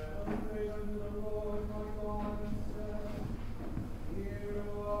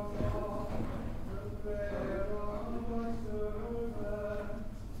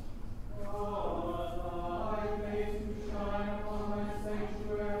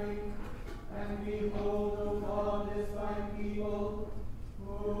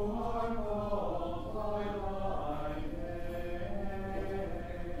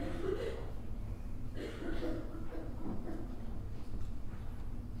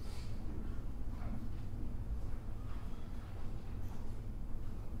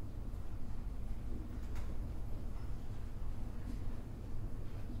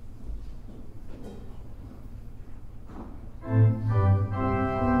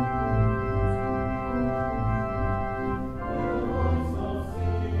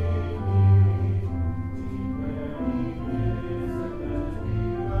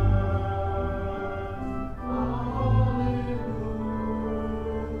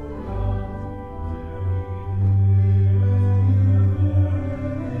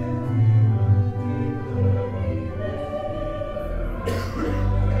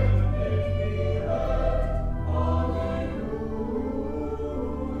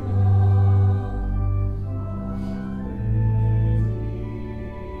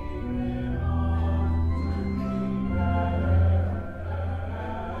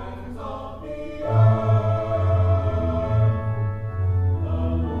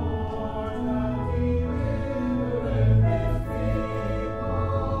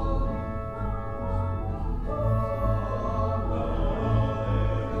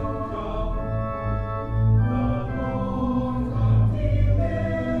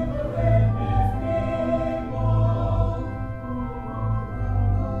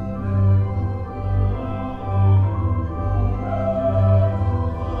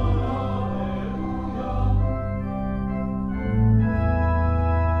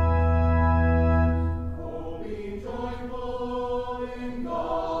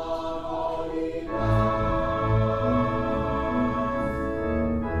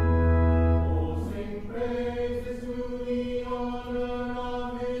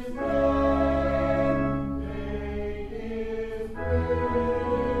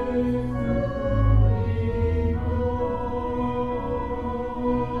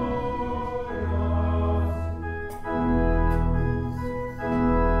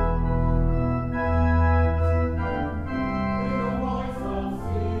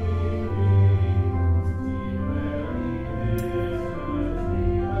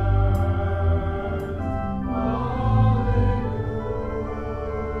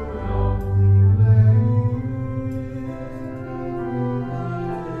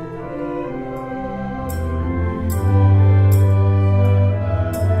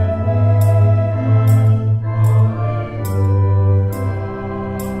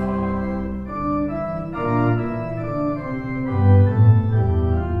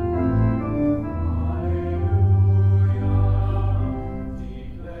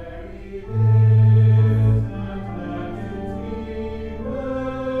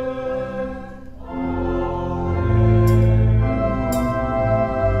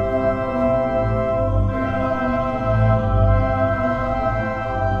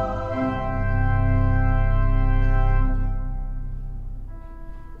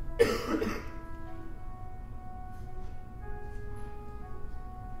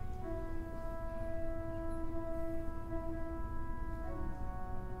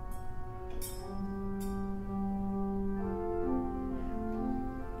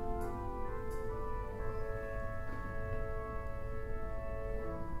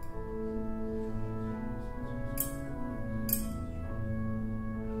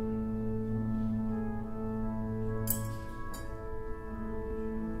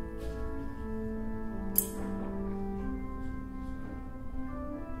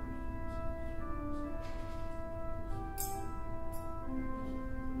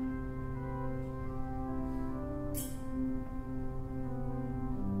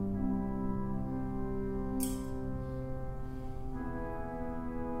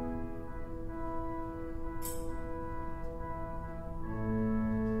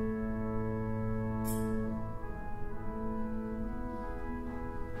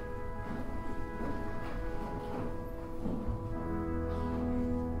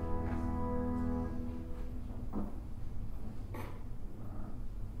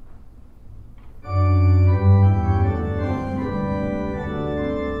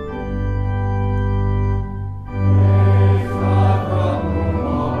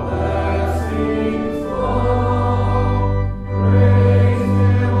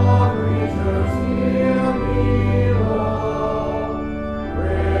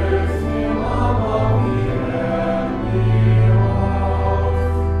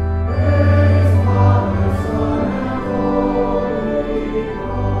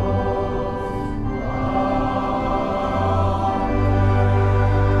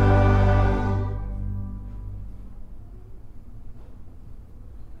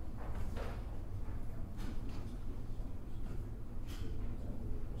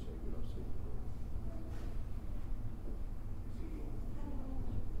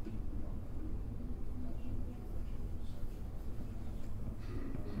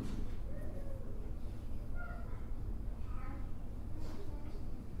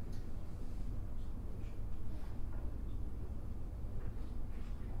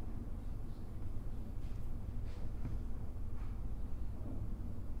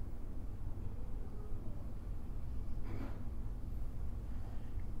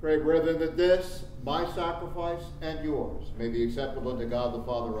 Pray, brethren, that this, my sacrifice and yours, may be acceptable to God the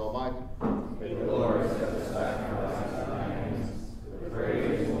Father Almighty. May the Lord accept the sacrifice of thy hands, the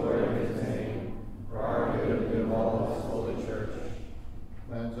praise and glory of his name, for our good and good of all his holy church.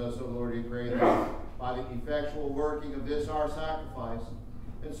 Cleanse us, O Lord, we pray, that by the effectual working of this our sacrifice,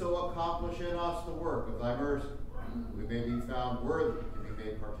 and so accomplish in us the work of thy mercy, we may be found worthy to be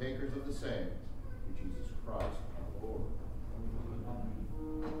made partakers of the same, through Jesus Christ our Lord.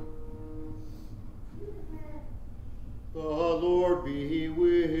 The Lord be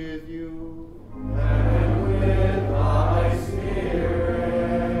with you. And with thy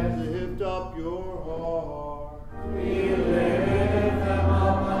spirit. Lift up your heart. We lift them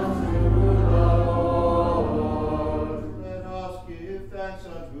up unto the Lord. Let us give thanks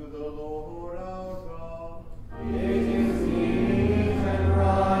unto the Lord our God. It is meet and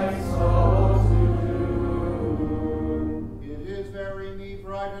right so to do. It is very meet,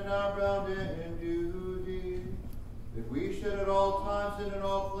 right, and our bound in duty, that we should at all times and in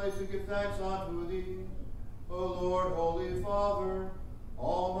all places give thanks unto thee, O Lord, Holy Father,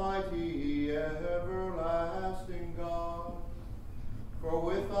 Almighty, everlasting God. For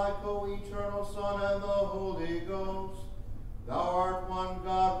with thy co-eternal Son and the Holy Ghost, thou art one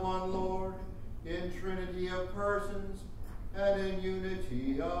God, one Lord, in Trinity of persons and in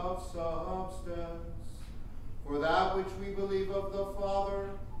unity of substance. For that which we believe of the Father,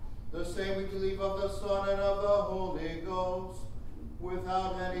 the same we believe of the Son and of the Holy Ghost,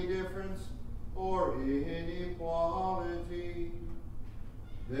 without any difference or inequality.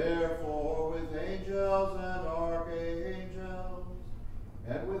 Therefore, with angels and archangels,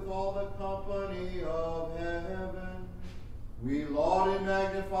 and with all the company of heaven, we laud and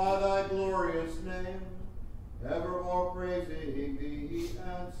magnify thy glorious name, evermore praising thee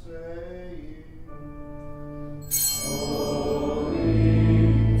and saying, Holy,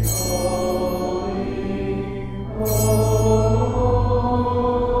 holy, holy,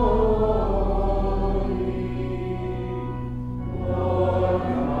 Lord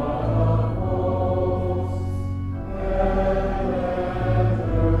God of hosts, heaven and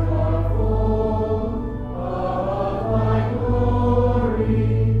earth are full of thy glory.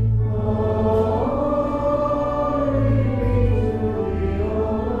 Glory be to thee, O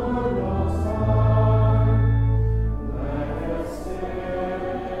Lord Most High.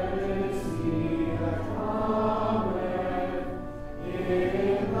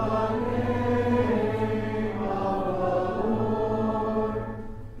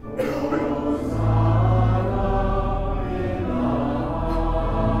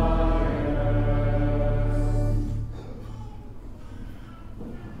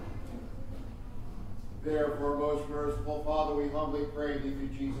 Therefore, most merciful Father, we humbly pray thee through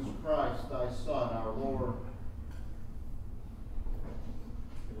Jesus Christ, thy Son, our Lord.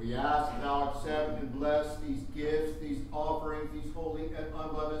 We ask that thou accept and bless these gifts, these offerings, these holy and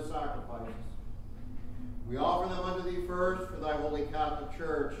unleavened sacrifices. We offer them unto thee first for thy holy Catholic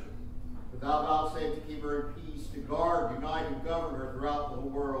Church, that thou vouchsafe to keep her in peace, to guard, unite, and govern her throughout the whole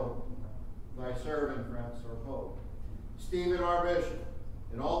world. Thy servant, Francis, our Pope, Stephen, our Bishop,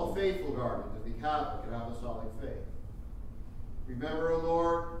 and all the faithful guardians of the Catholic and Apostolic faith. Remember, O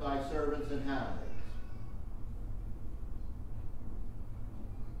Lord, thy servants and handmaids.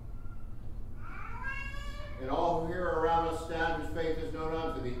 And all who here around us stand whose faith is known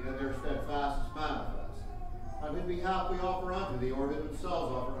unto thee, and their steadfast is manifest. On whose behalf we offer unto thee, or who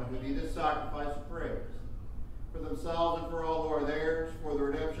themselves offer unto thee, this sacrifice of praise. For themselves and for all who are theirs, for the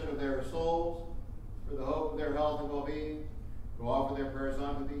redemption of their souls, for the hope of their health and well-being, to offer their prayers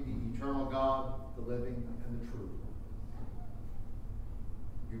unto thee, the eternal God, the living and the true.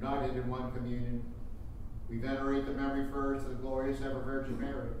 United in one communion, we venerate the memory first of the glorious ever Virgin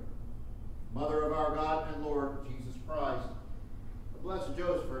Mary, Mother of our God and Lord Jesus Christ. The blessed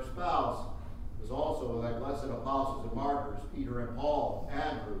Joseph, her spouse, was also with thy blessed apostles and martyrs, Peter and Paul,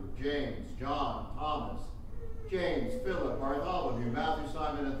 Andrew, James, John, Thomas, James, Philip, Bartholomew, Matthew,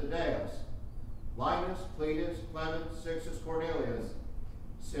 Simon, and Thaddeus, Linus, Cletus, Clement, Sixtus, Cornelius,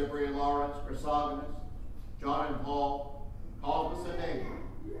 Cyprian, Lawrence, Chrysogonus, John and Paul, Cosmas and Nathan,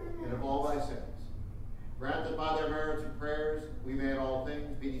 and of all thy saints. Grant that by their merits and prayers we may in all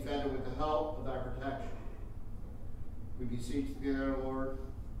things be defended with the help of thy protection. We beseech thee, dear Lord,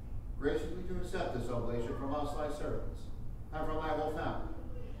 graciously to accept this oblation from us thy servants, and from thy whole family.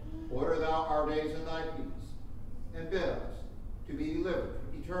 Order thou our days in thy peace, and bid us to be delivered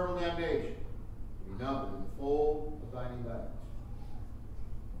from eternal damnation, to be numbered in the fold of thine elect.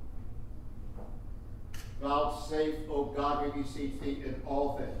 Vouchsafe, O God, we beseech thee in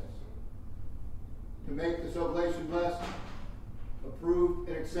all things, to make this oblation blessed, approved,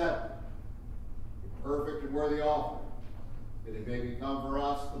 and accepted, a perfect and worthy offering, that it may become for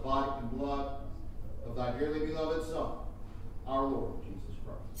us the body and blood of thy dearly beloved Son, our Lord Jesus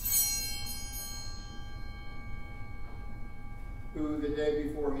Christ, who the day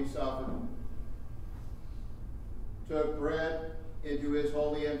before he suffered took bread into his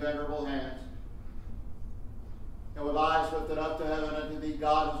holy and venerable hands, and with eyes lifted up to heaven unto thee,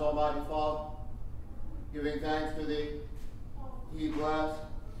 God, his almighty Father, giving thanks to thee, he blessed,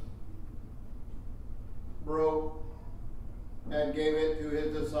 broke, and gave it to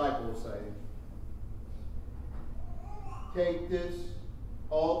his disciples, saying, take this,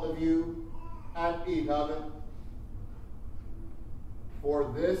 all of you, and eat of it,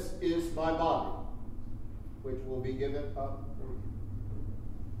 for this is my body, which will be given up for you.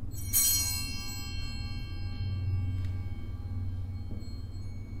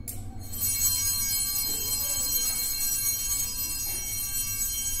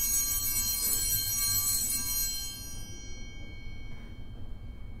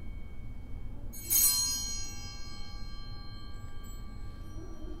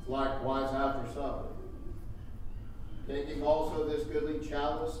 Likewise after supper, taking also this goodly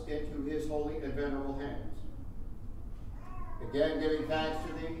chalice into his holy and venerable hands, again giving thanks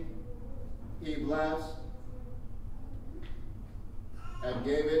to thee, he blessed, and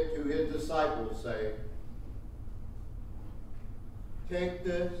gave it to his disciples, saying, take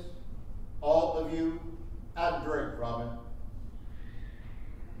this, all of you, and drink from it,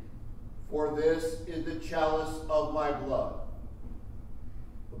 for this is the chalice of my blood,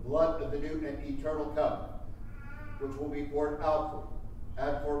 the blood of the new and eternal covenant, which will be poured out for you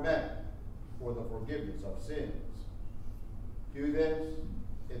and for many for the forgiveness of sins. Do this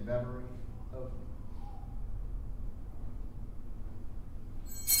in memory of me.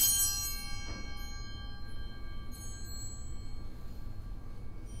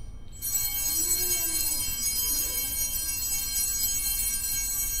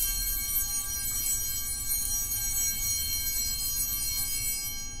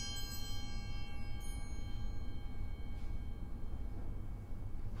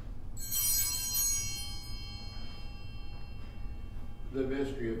 The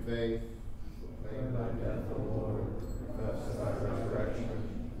mystery of faith. Proclaim thy death, O Lord. Confess thy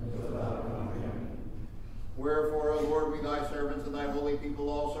resurrection until thou come again. Wherefore, O Lord, we thy servants and thy holy people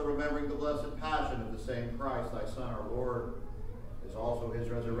also, remembering the blessed passion of the same Christ, thy Son, our Lord, as also his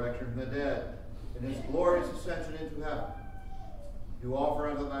resurrection from the dead, and his glorious ascension into heaven, do offer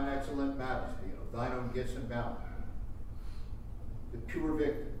unto thine excellent majesty of thine own gifts and bounty, the pure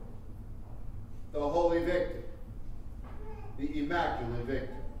victim, the holy victim, the immaculate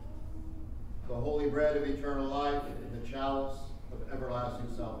victim, the holy bread of eternal life, and the chalice of everlasting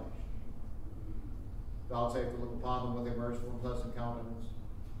salvation. Vouchsafe to look upon them with a merciful and pleasant countenance,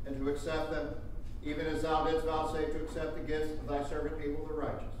 and to accept them, even as thou didst vouchsafe to accept the gifts of thy servant Abel the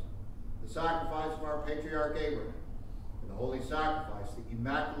righteous, the sacrifice of our patriarch Abraham, and the holy sacrifice, the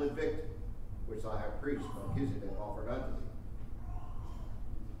immaculate victim, which thy high priest Melchizedek offered unto thee.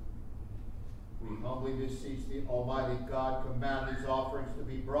 We humbly beseech thee, Almighty God, command these offerings to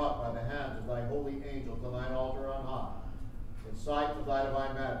be brought by the hands of thy holy angel to thine altar on high, in sight of thy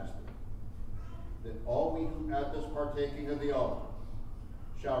divine majesty, that all we who at this partaking of the altar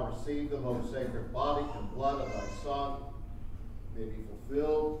shall receive the most sacred body and blood of thy Son, may be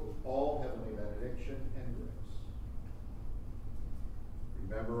fulfilled with all heavenly benediction and grace.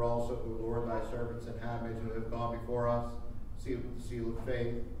 Remember also, O Lord, thy servants and handmaids who have gone before us, sealed with the seal of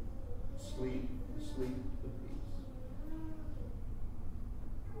faith, sleep of peace.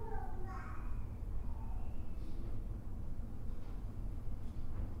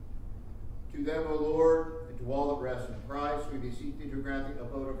 To them, O Lord, and to all that rest in Christ, we beseech thee to grant the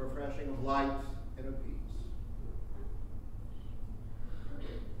abode of refreshing, of light, and of peace.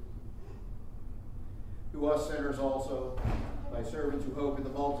 To us sinners also, thy servants who hope in the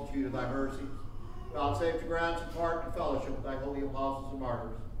multitude of thy mercies, vouchsafe to grant and part and fellowship with thy holy apostles and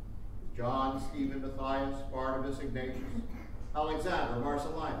martyrs, John, Stephen, Matthias, Barnabas, Ignatius, Alexander,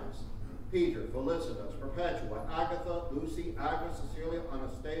 Marcellinus, Peter, Felicitas, Perpetua, Agatha, Lucy, Agnes, Cecilia,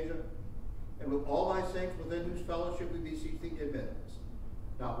 Anastasia, and with all thy saints within whose fellowship we beseech thee admittance,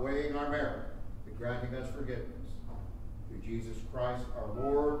 not weighing our merit, but granting us forgiveness. Through Jesus Christ our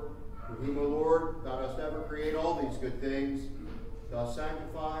Lord, through whom, O Lord, thou dost ever create all these good things, dost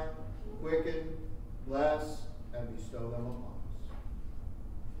sanctify, quicken, bless, and bestow them upon us.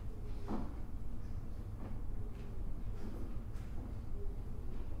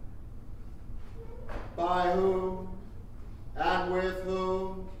 By whom, and with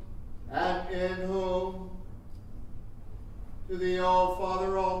whom, and in whom, to thee, O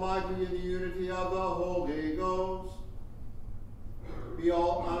Father Almighty, in the unity of the Holy Ghost, be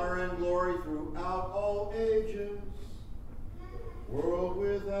all honor and glory throughout all ages, world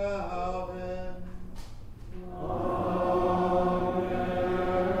without end. Amen.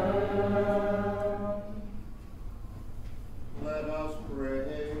 Let us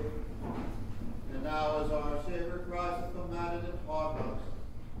pray. And now, as our Savior Christ hath commanded and taught us,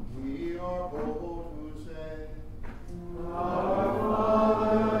 we are bold to say, Our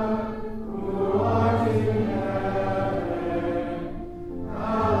Father, who art in heaven,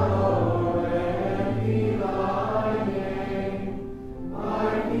 hallowed be thy name. Thy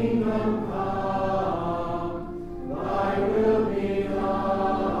kingdom come, thy will be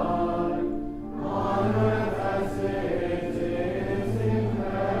done, on earth as it is in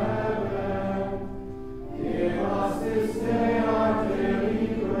heaven. Give us this day our daily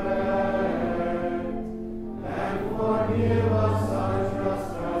bread, and forgive us our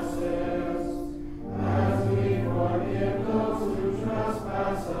trespasses, as we forgive those who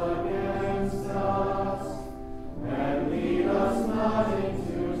trespass against us. And lead us not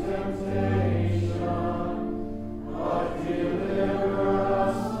into temptation, but deliver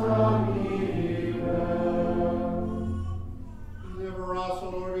us from evil. Deliver us, O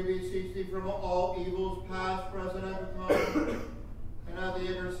Lord, we beseech thee, from all evils, past, present, and to come. And at the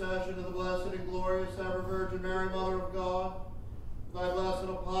intercession of the blessed and glorious ever Virgin Mary, Mother of God, thy blessed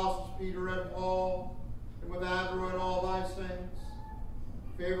apostles Peter and Paul, and with Andrew and all thy saints,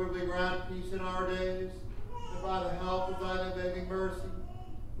 favorably grant peace in our days, and by the help of thy avenging mercy,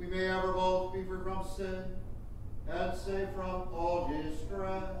 we may ever both be free from sin, and safe from all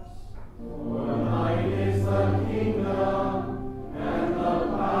distress. For thine is the kingdom, and the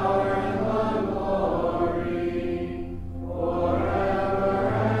power, and the glory, forever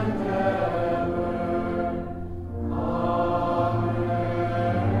and ever.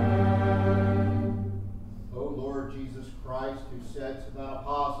 Amen. O Lord Jesus Christ, who said to thy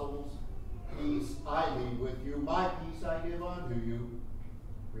apostles, Peace I leave with you, my peace I give unto you.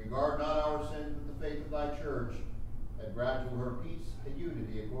 Regard not our sins, but the faith of thy church, and grant to her peace and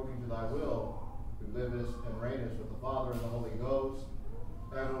unity according to thy will, who livest and reignest with the Father and the Holy Ghost,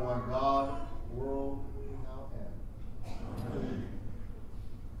 ever one God, world without end. Amen.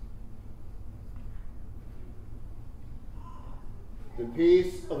 The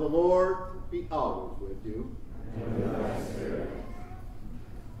peace of the Lord be always with you. And with thy spirit.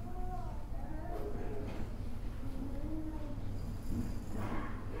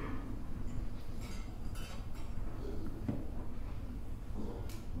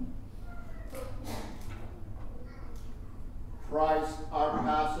 Christ, our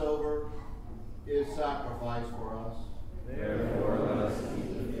Passover, is sacrificed for us. Therefore, let us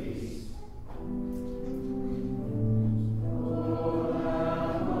keep the feast.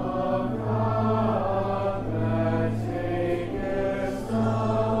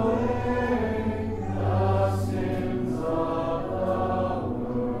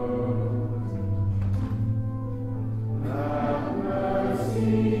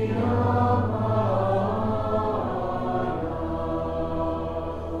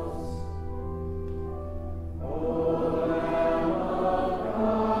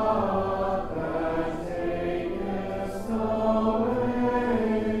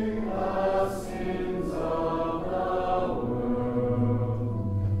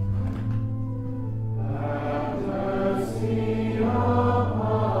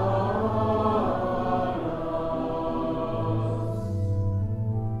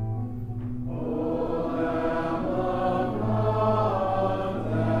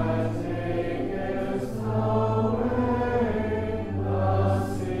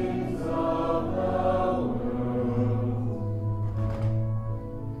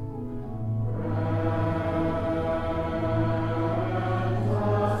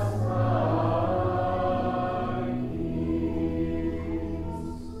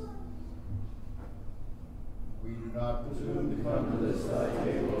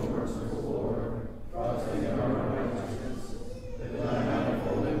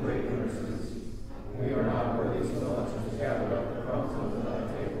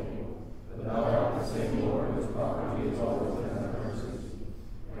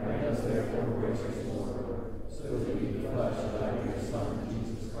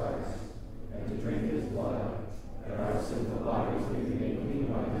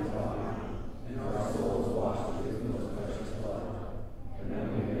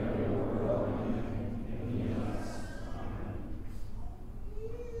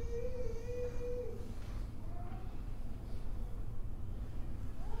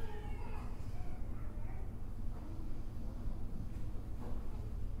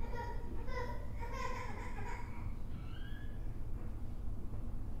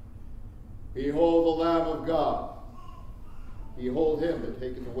 Behold the Lamb of God. Behold him that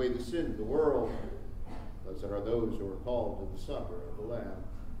taketh away the sin of the world. Blessed are those who are called to the supper of the Lamb.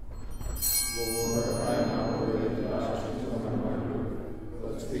 Lord, I am not worthy that thou shouldst come under my roof,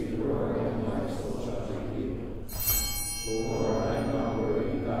 but speak the word, and my soul shall be healed. Lord, I am not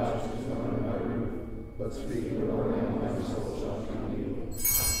worthy that thou shouldst come under my roof, but speak the word, and my soul shall be healed.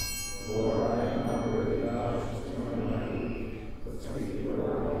 Lord, I am not worthy that thou shouldst come under my roof, but speak the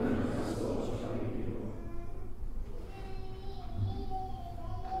word, and my soul shall be healed.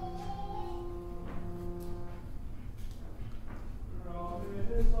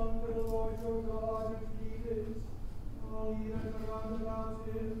 Promise unto the Lord your God and keep it, all ye that are round about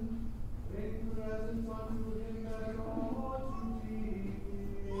him, bring presents unto him that ought to keep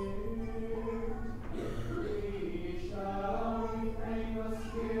it. We shall refrain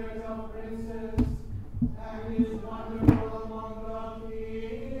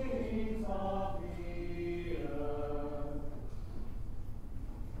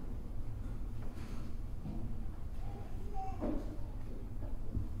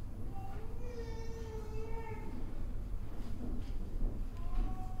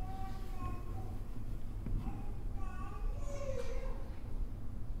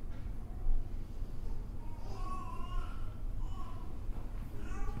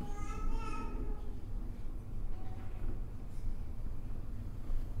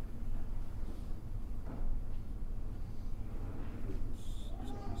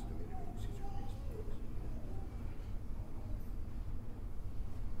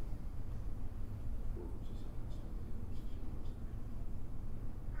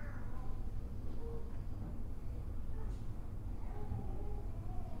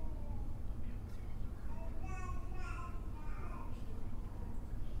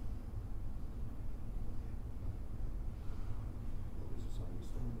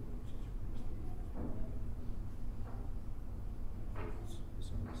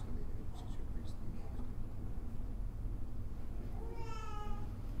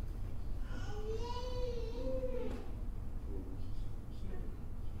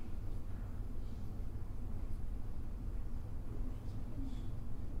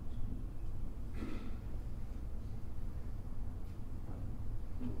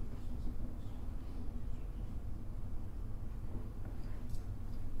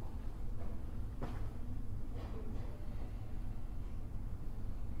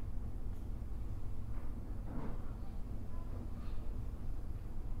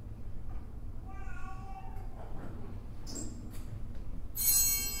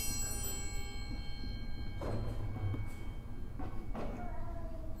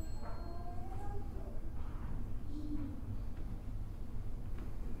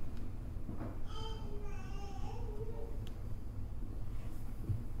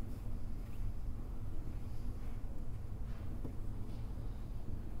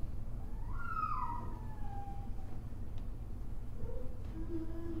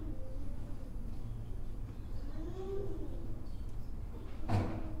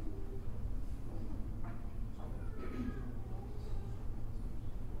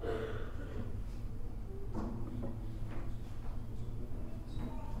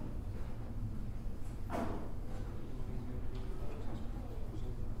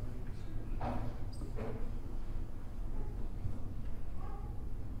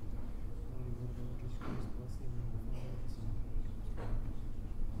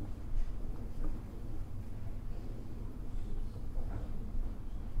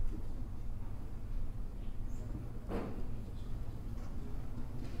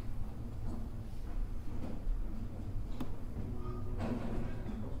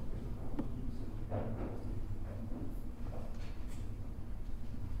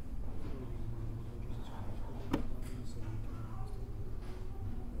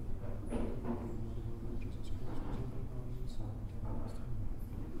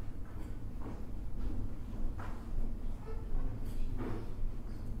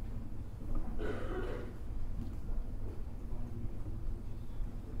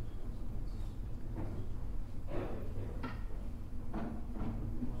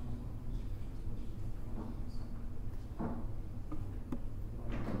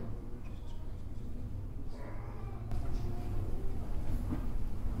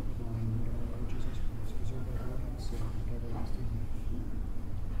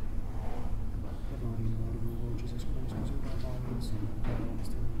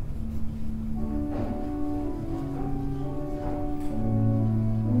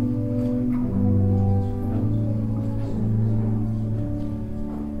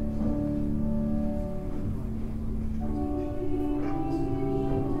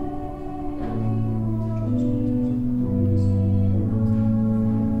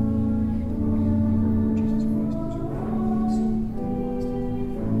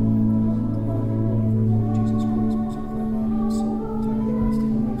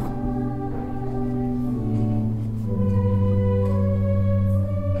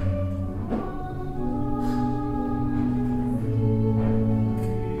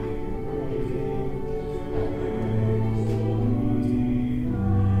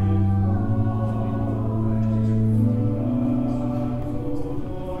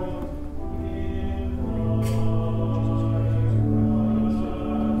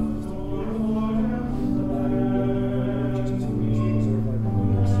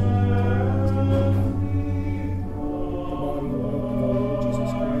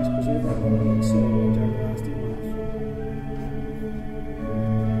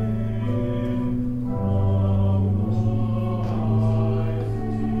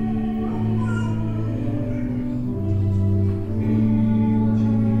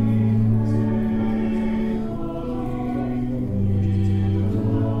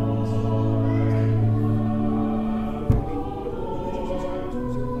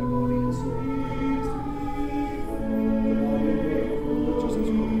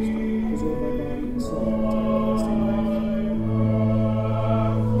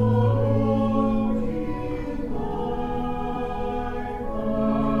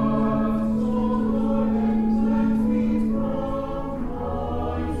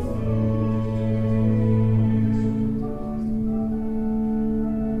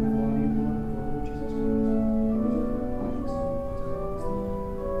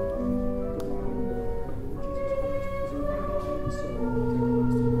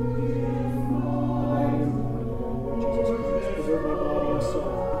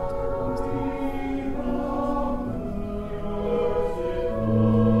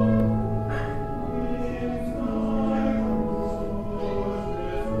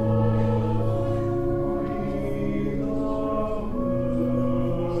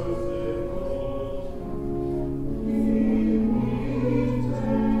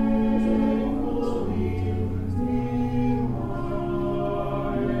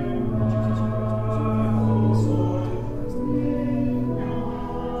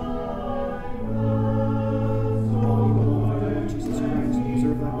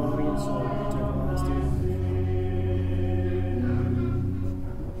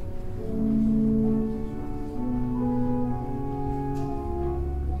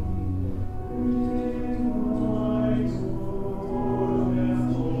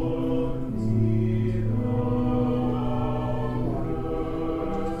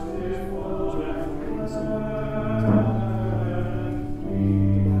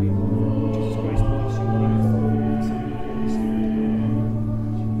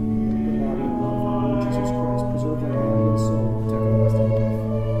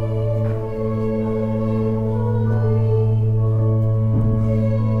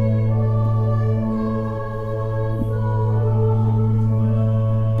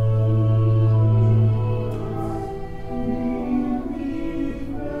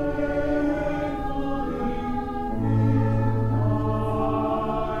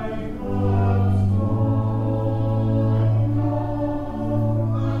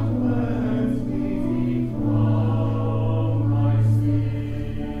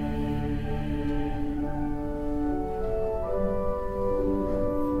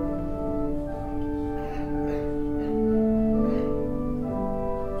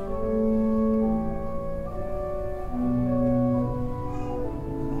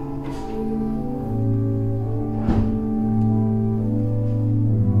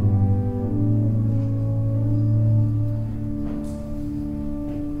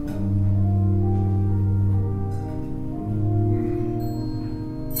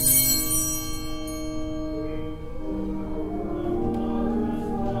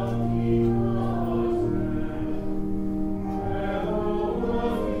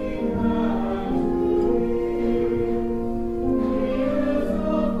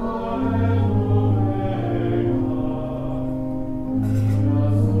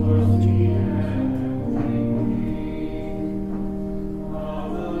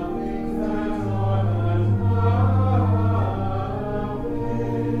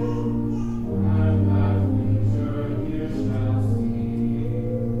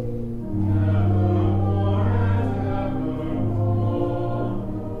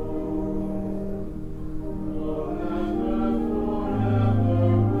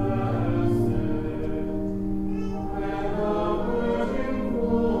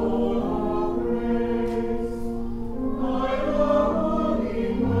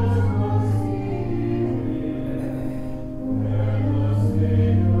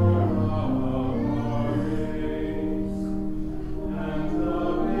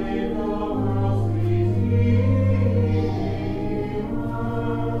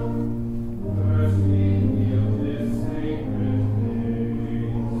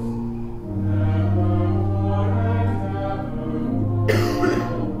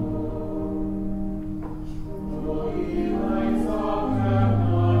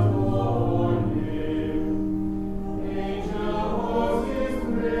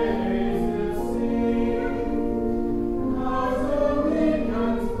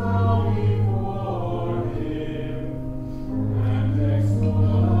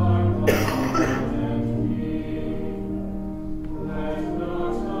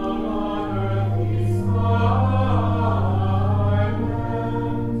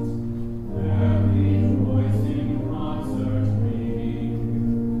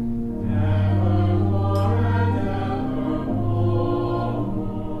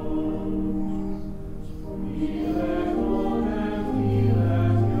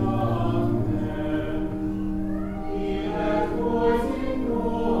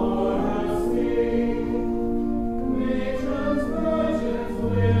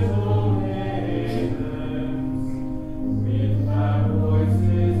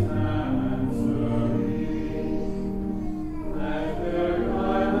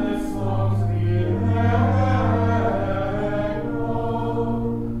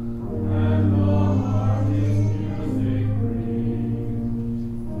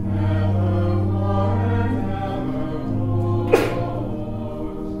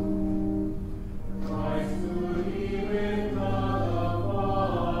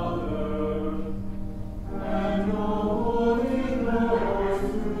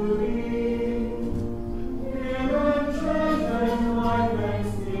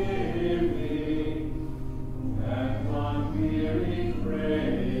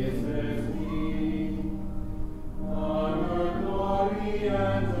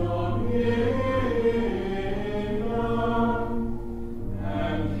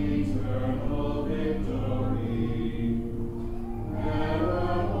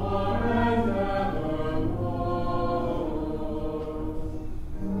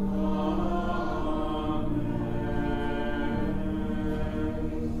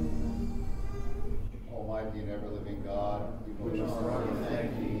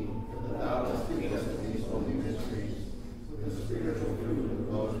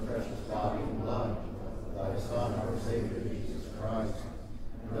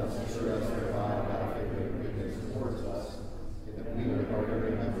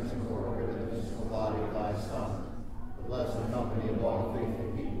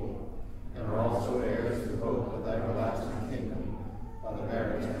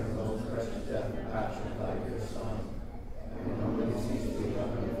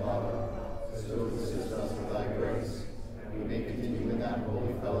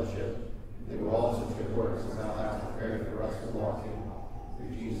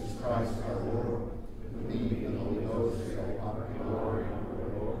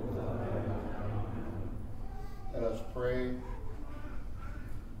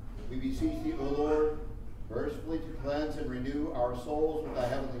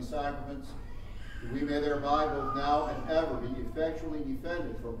sacraments, that we may thereby both now and ever be effectually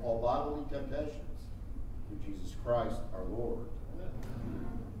defended from all bodily temptations, through Jesus Christ our Lord.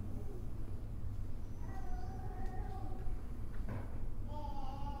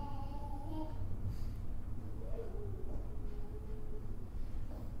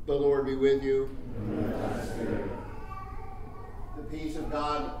 The Lord be with you. And with thy spirit. The peace of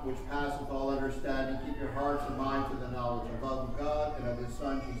God, which passeth all understanding, keep your hearts and minds in the knowledge and love of God and of his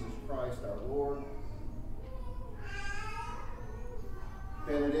Son, Jesus Christ our Lord.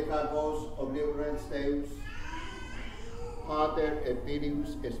 Benedicat vos omnipotens Deus, Pater et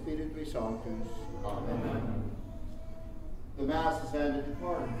Filius et Spiritus Sanctus. Amen. The Mass is ended.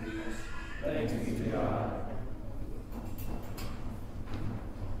 Depart in peace. Thanks be to God.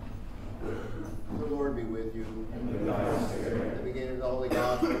 The Lord be with you. And with thy spirit. The beginning of the Holy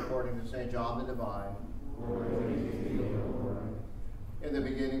Gospel according to St. John the Divine. Glory to thee, O Lord. In the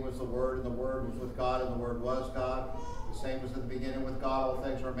beginning was the Word, and the Word was with God, and the Word was God. The same was in the beginning with God. All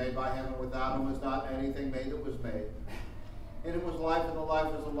things were made by him, and without him was not anything made that was made. In him was life, and the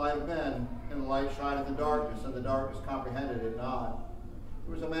life was the light of men. And the light shineth in darkness, and the darkness comprehended it not.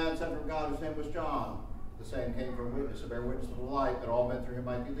 There was a man sent from God, whose name was John. The same came for witness, to bear witness of the light, that all men through him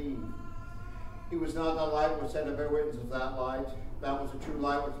might believe. He was not that light, but was sent to bear witness of that light. That was the true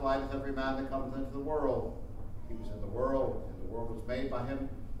light, which lighteth every man that cometh into the world. He was in the world, and the world was made by him,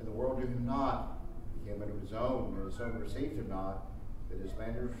 and the world knew him not. He came unto his own, and his own received him not. That his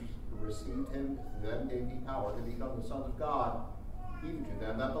manners received him, then gave he power to become the sons of God, even to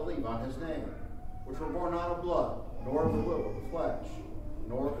them that believe on his name, which were born not of blood, nor of the will of the flesh,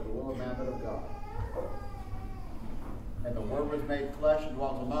 nor of the will of man, but of God. And the Word was made flesh and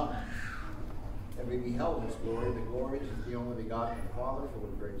dwelt among us. And we beheld his glory, the glory of the only begotten of the Father, full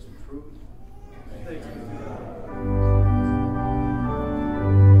of grace and truth. Thanks be to God.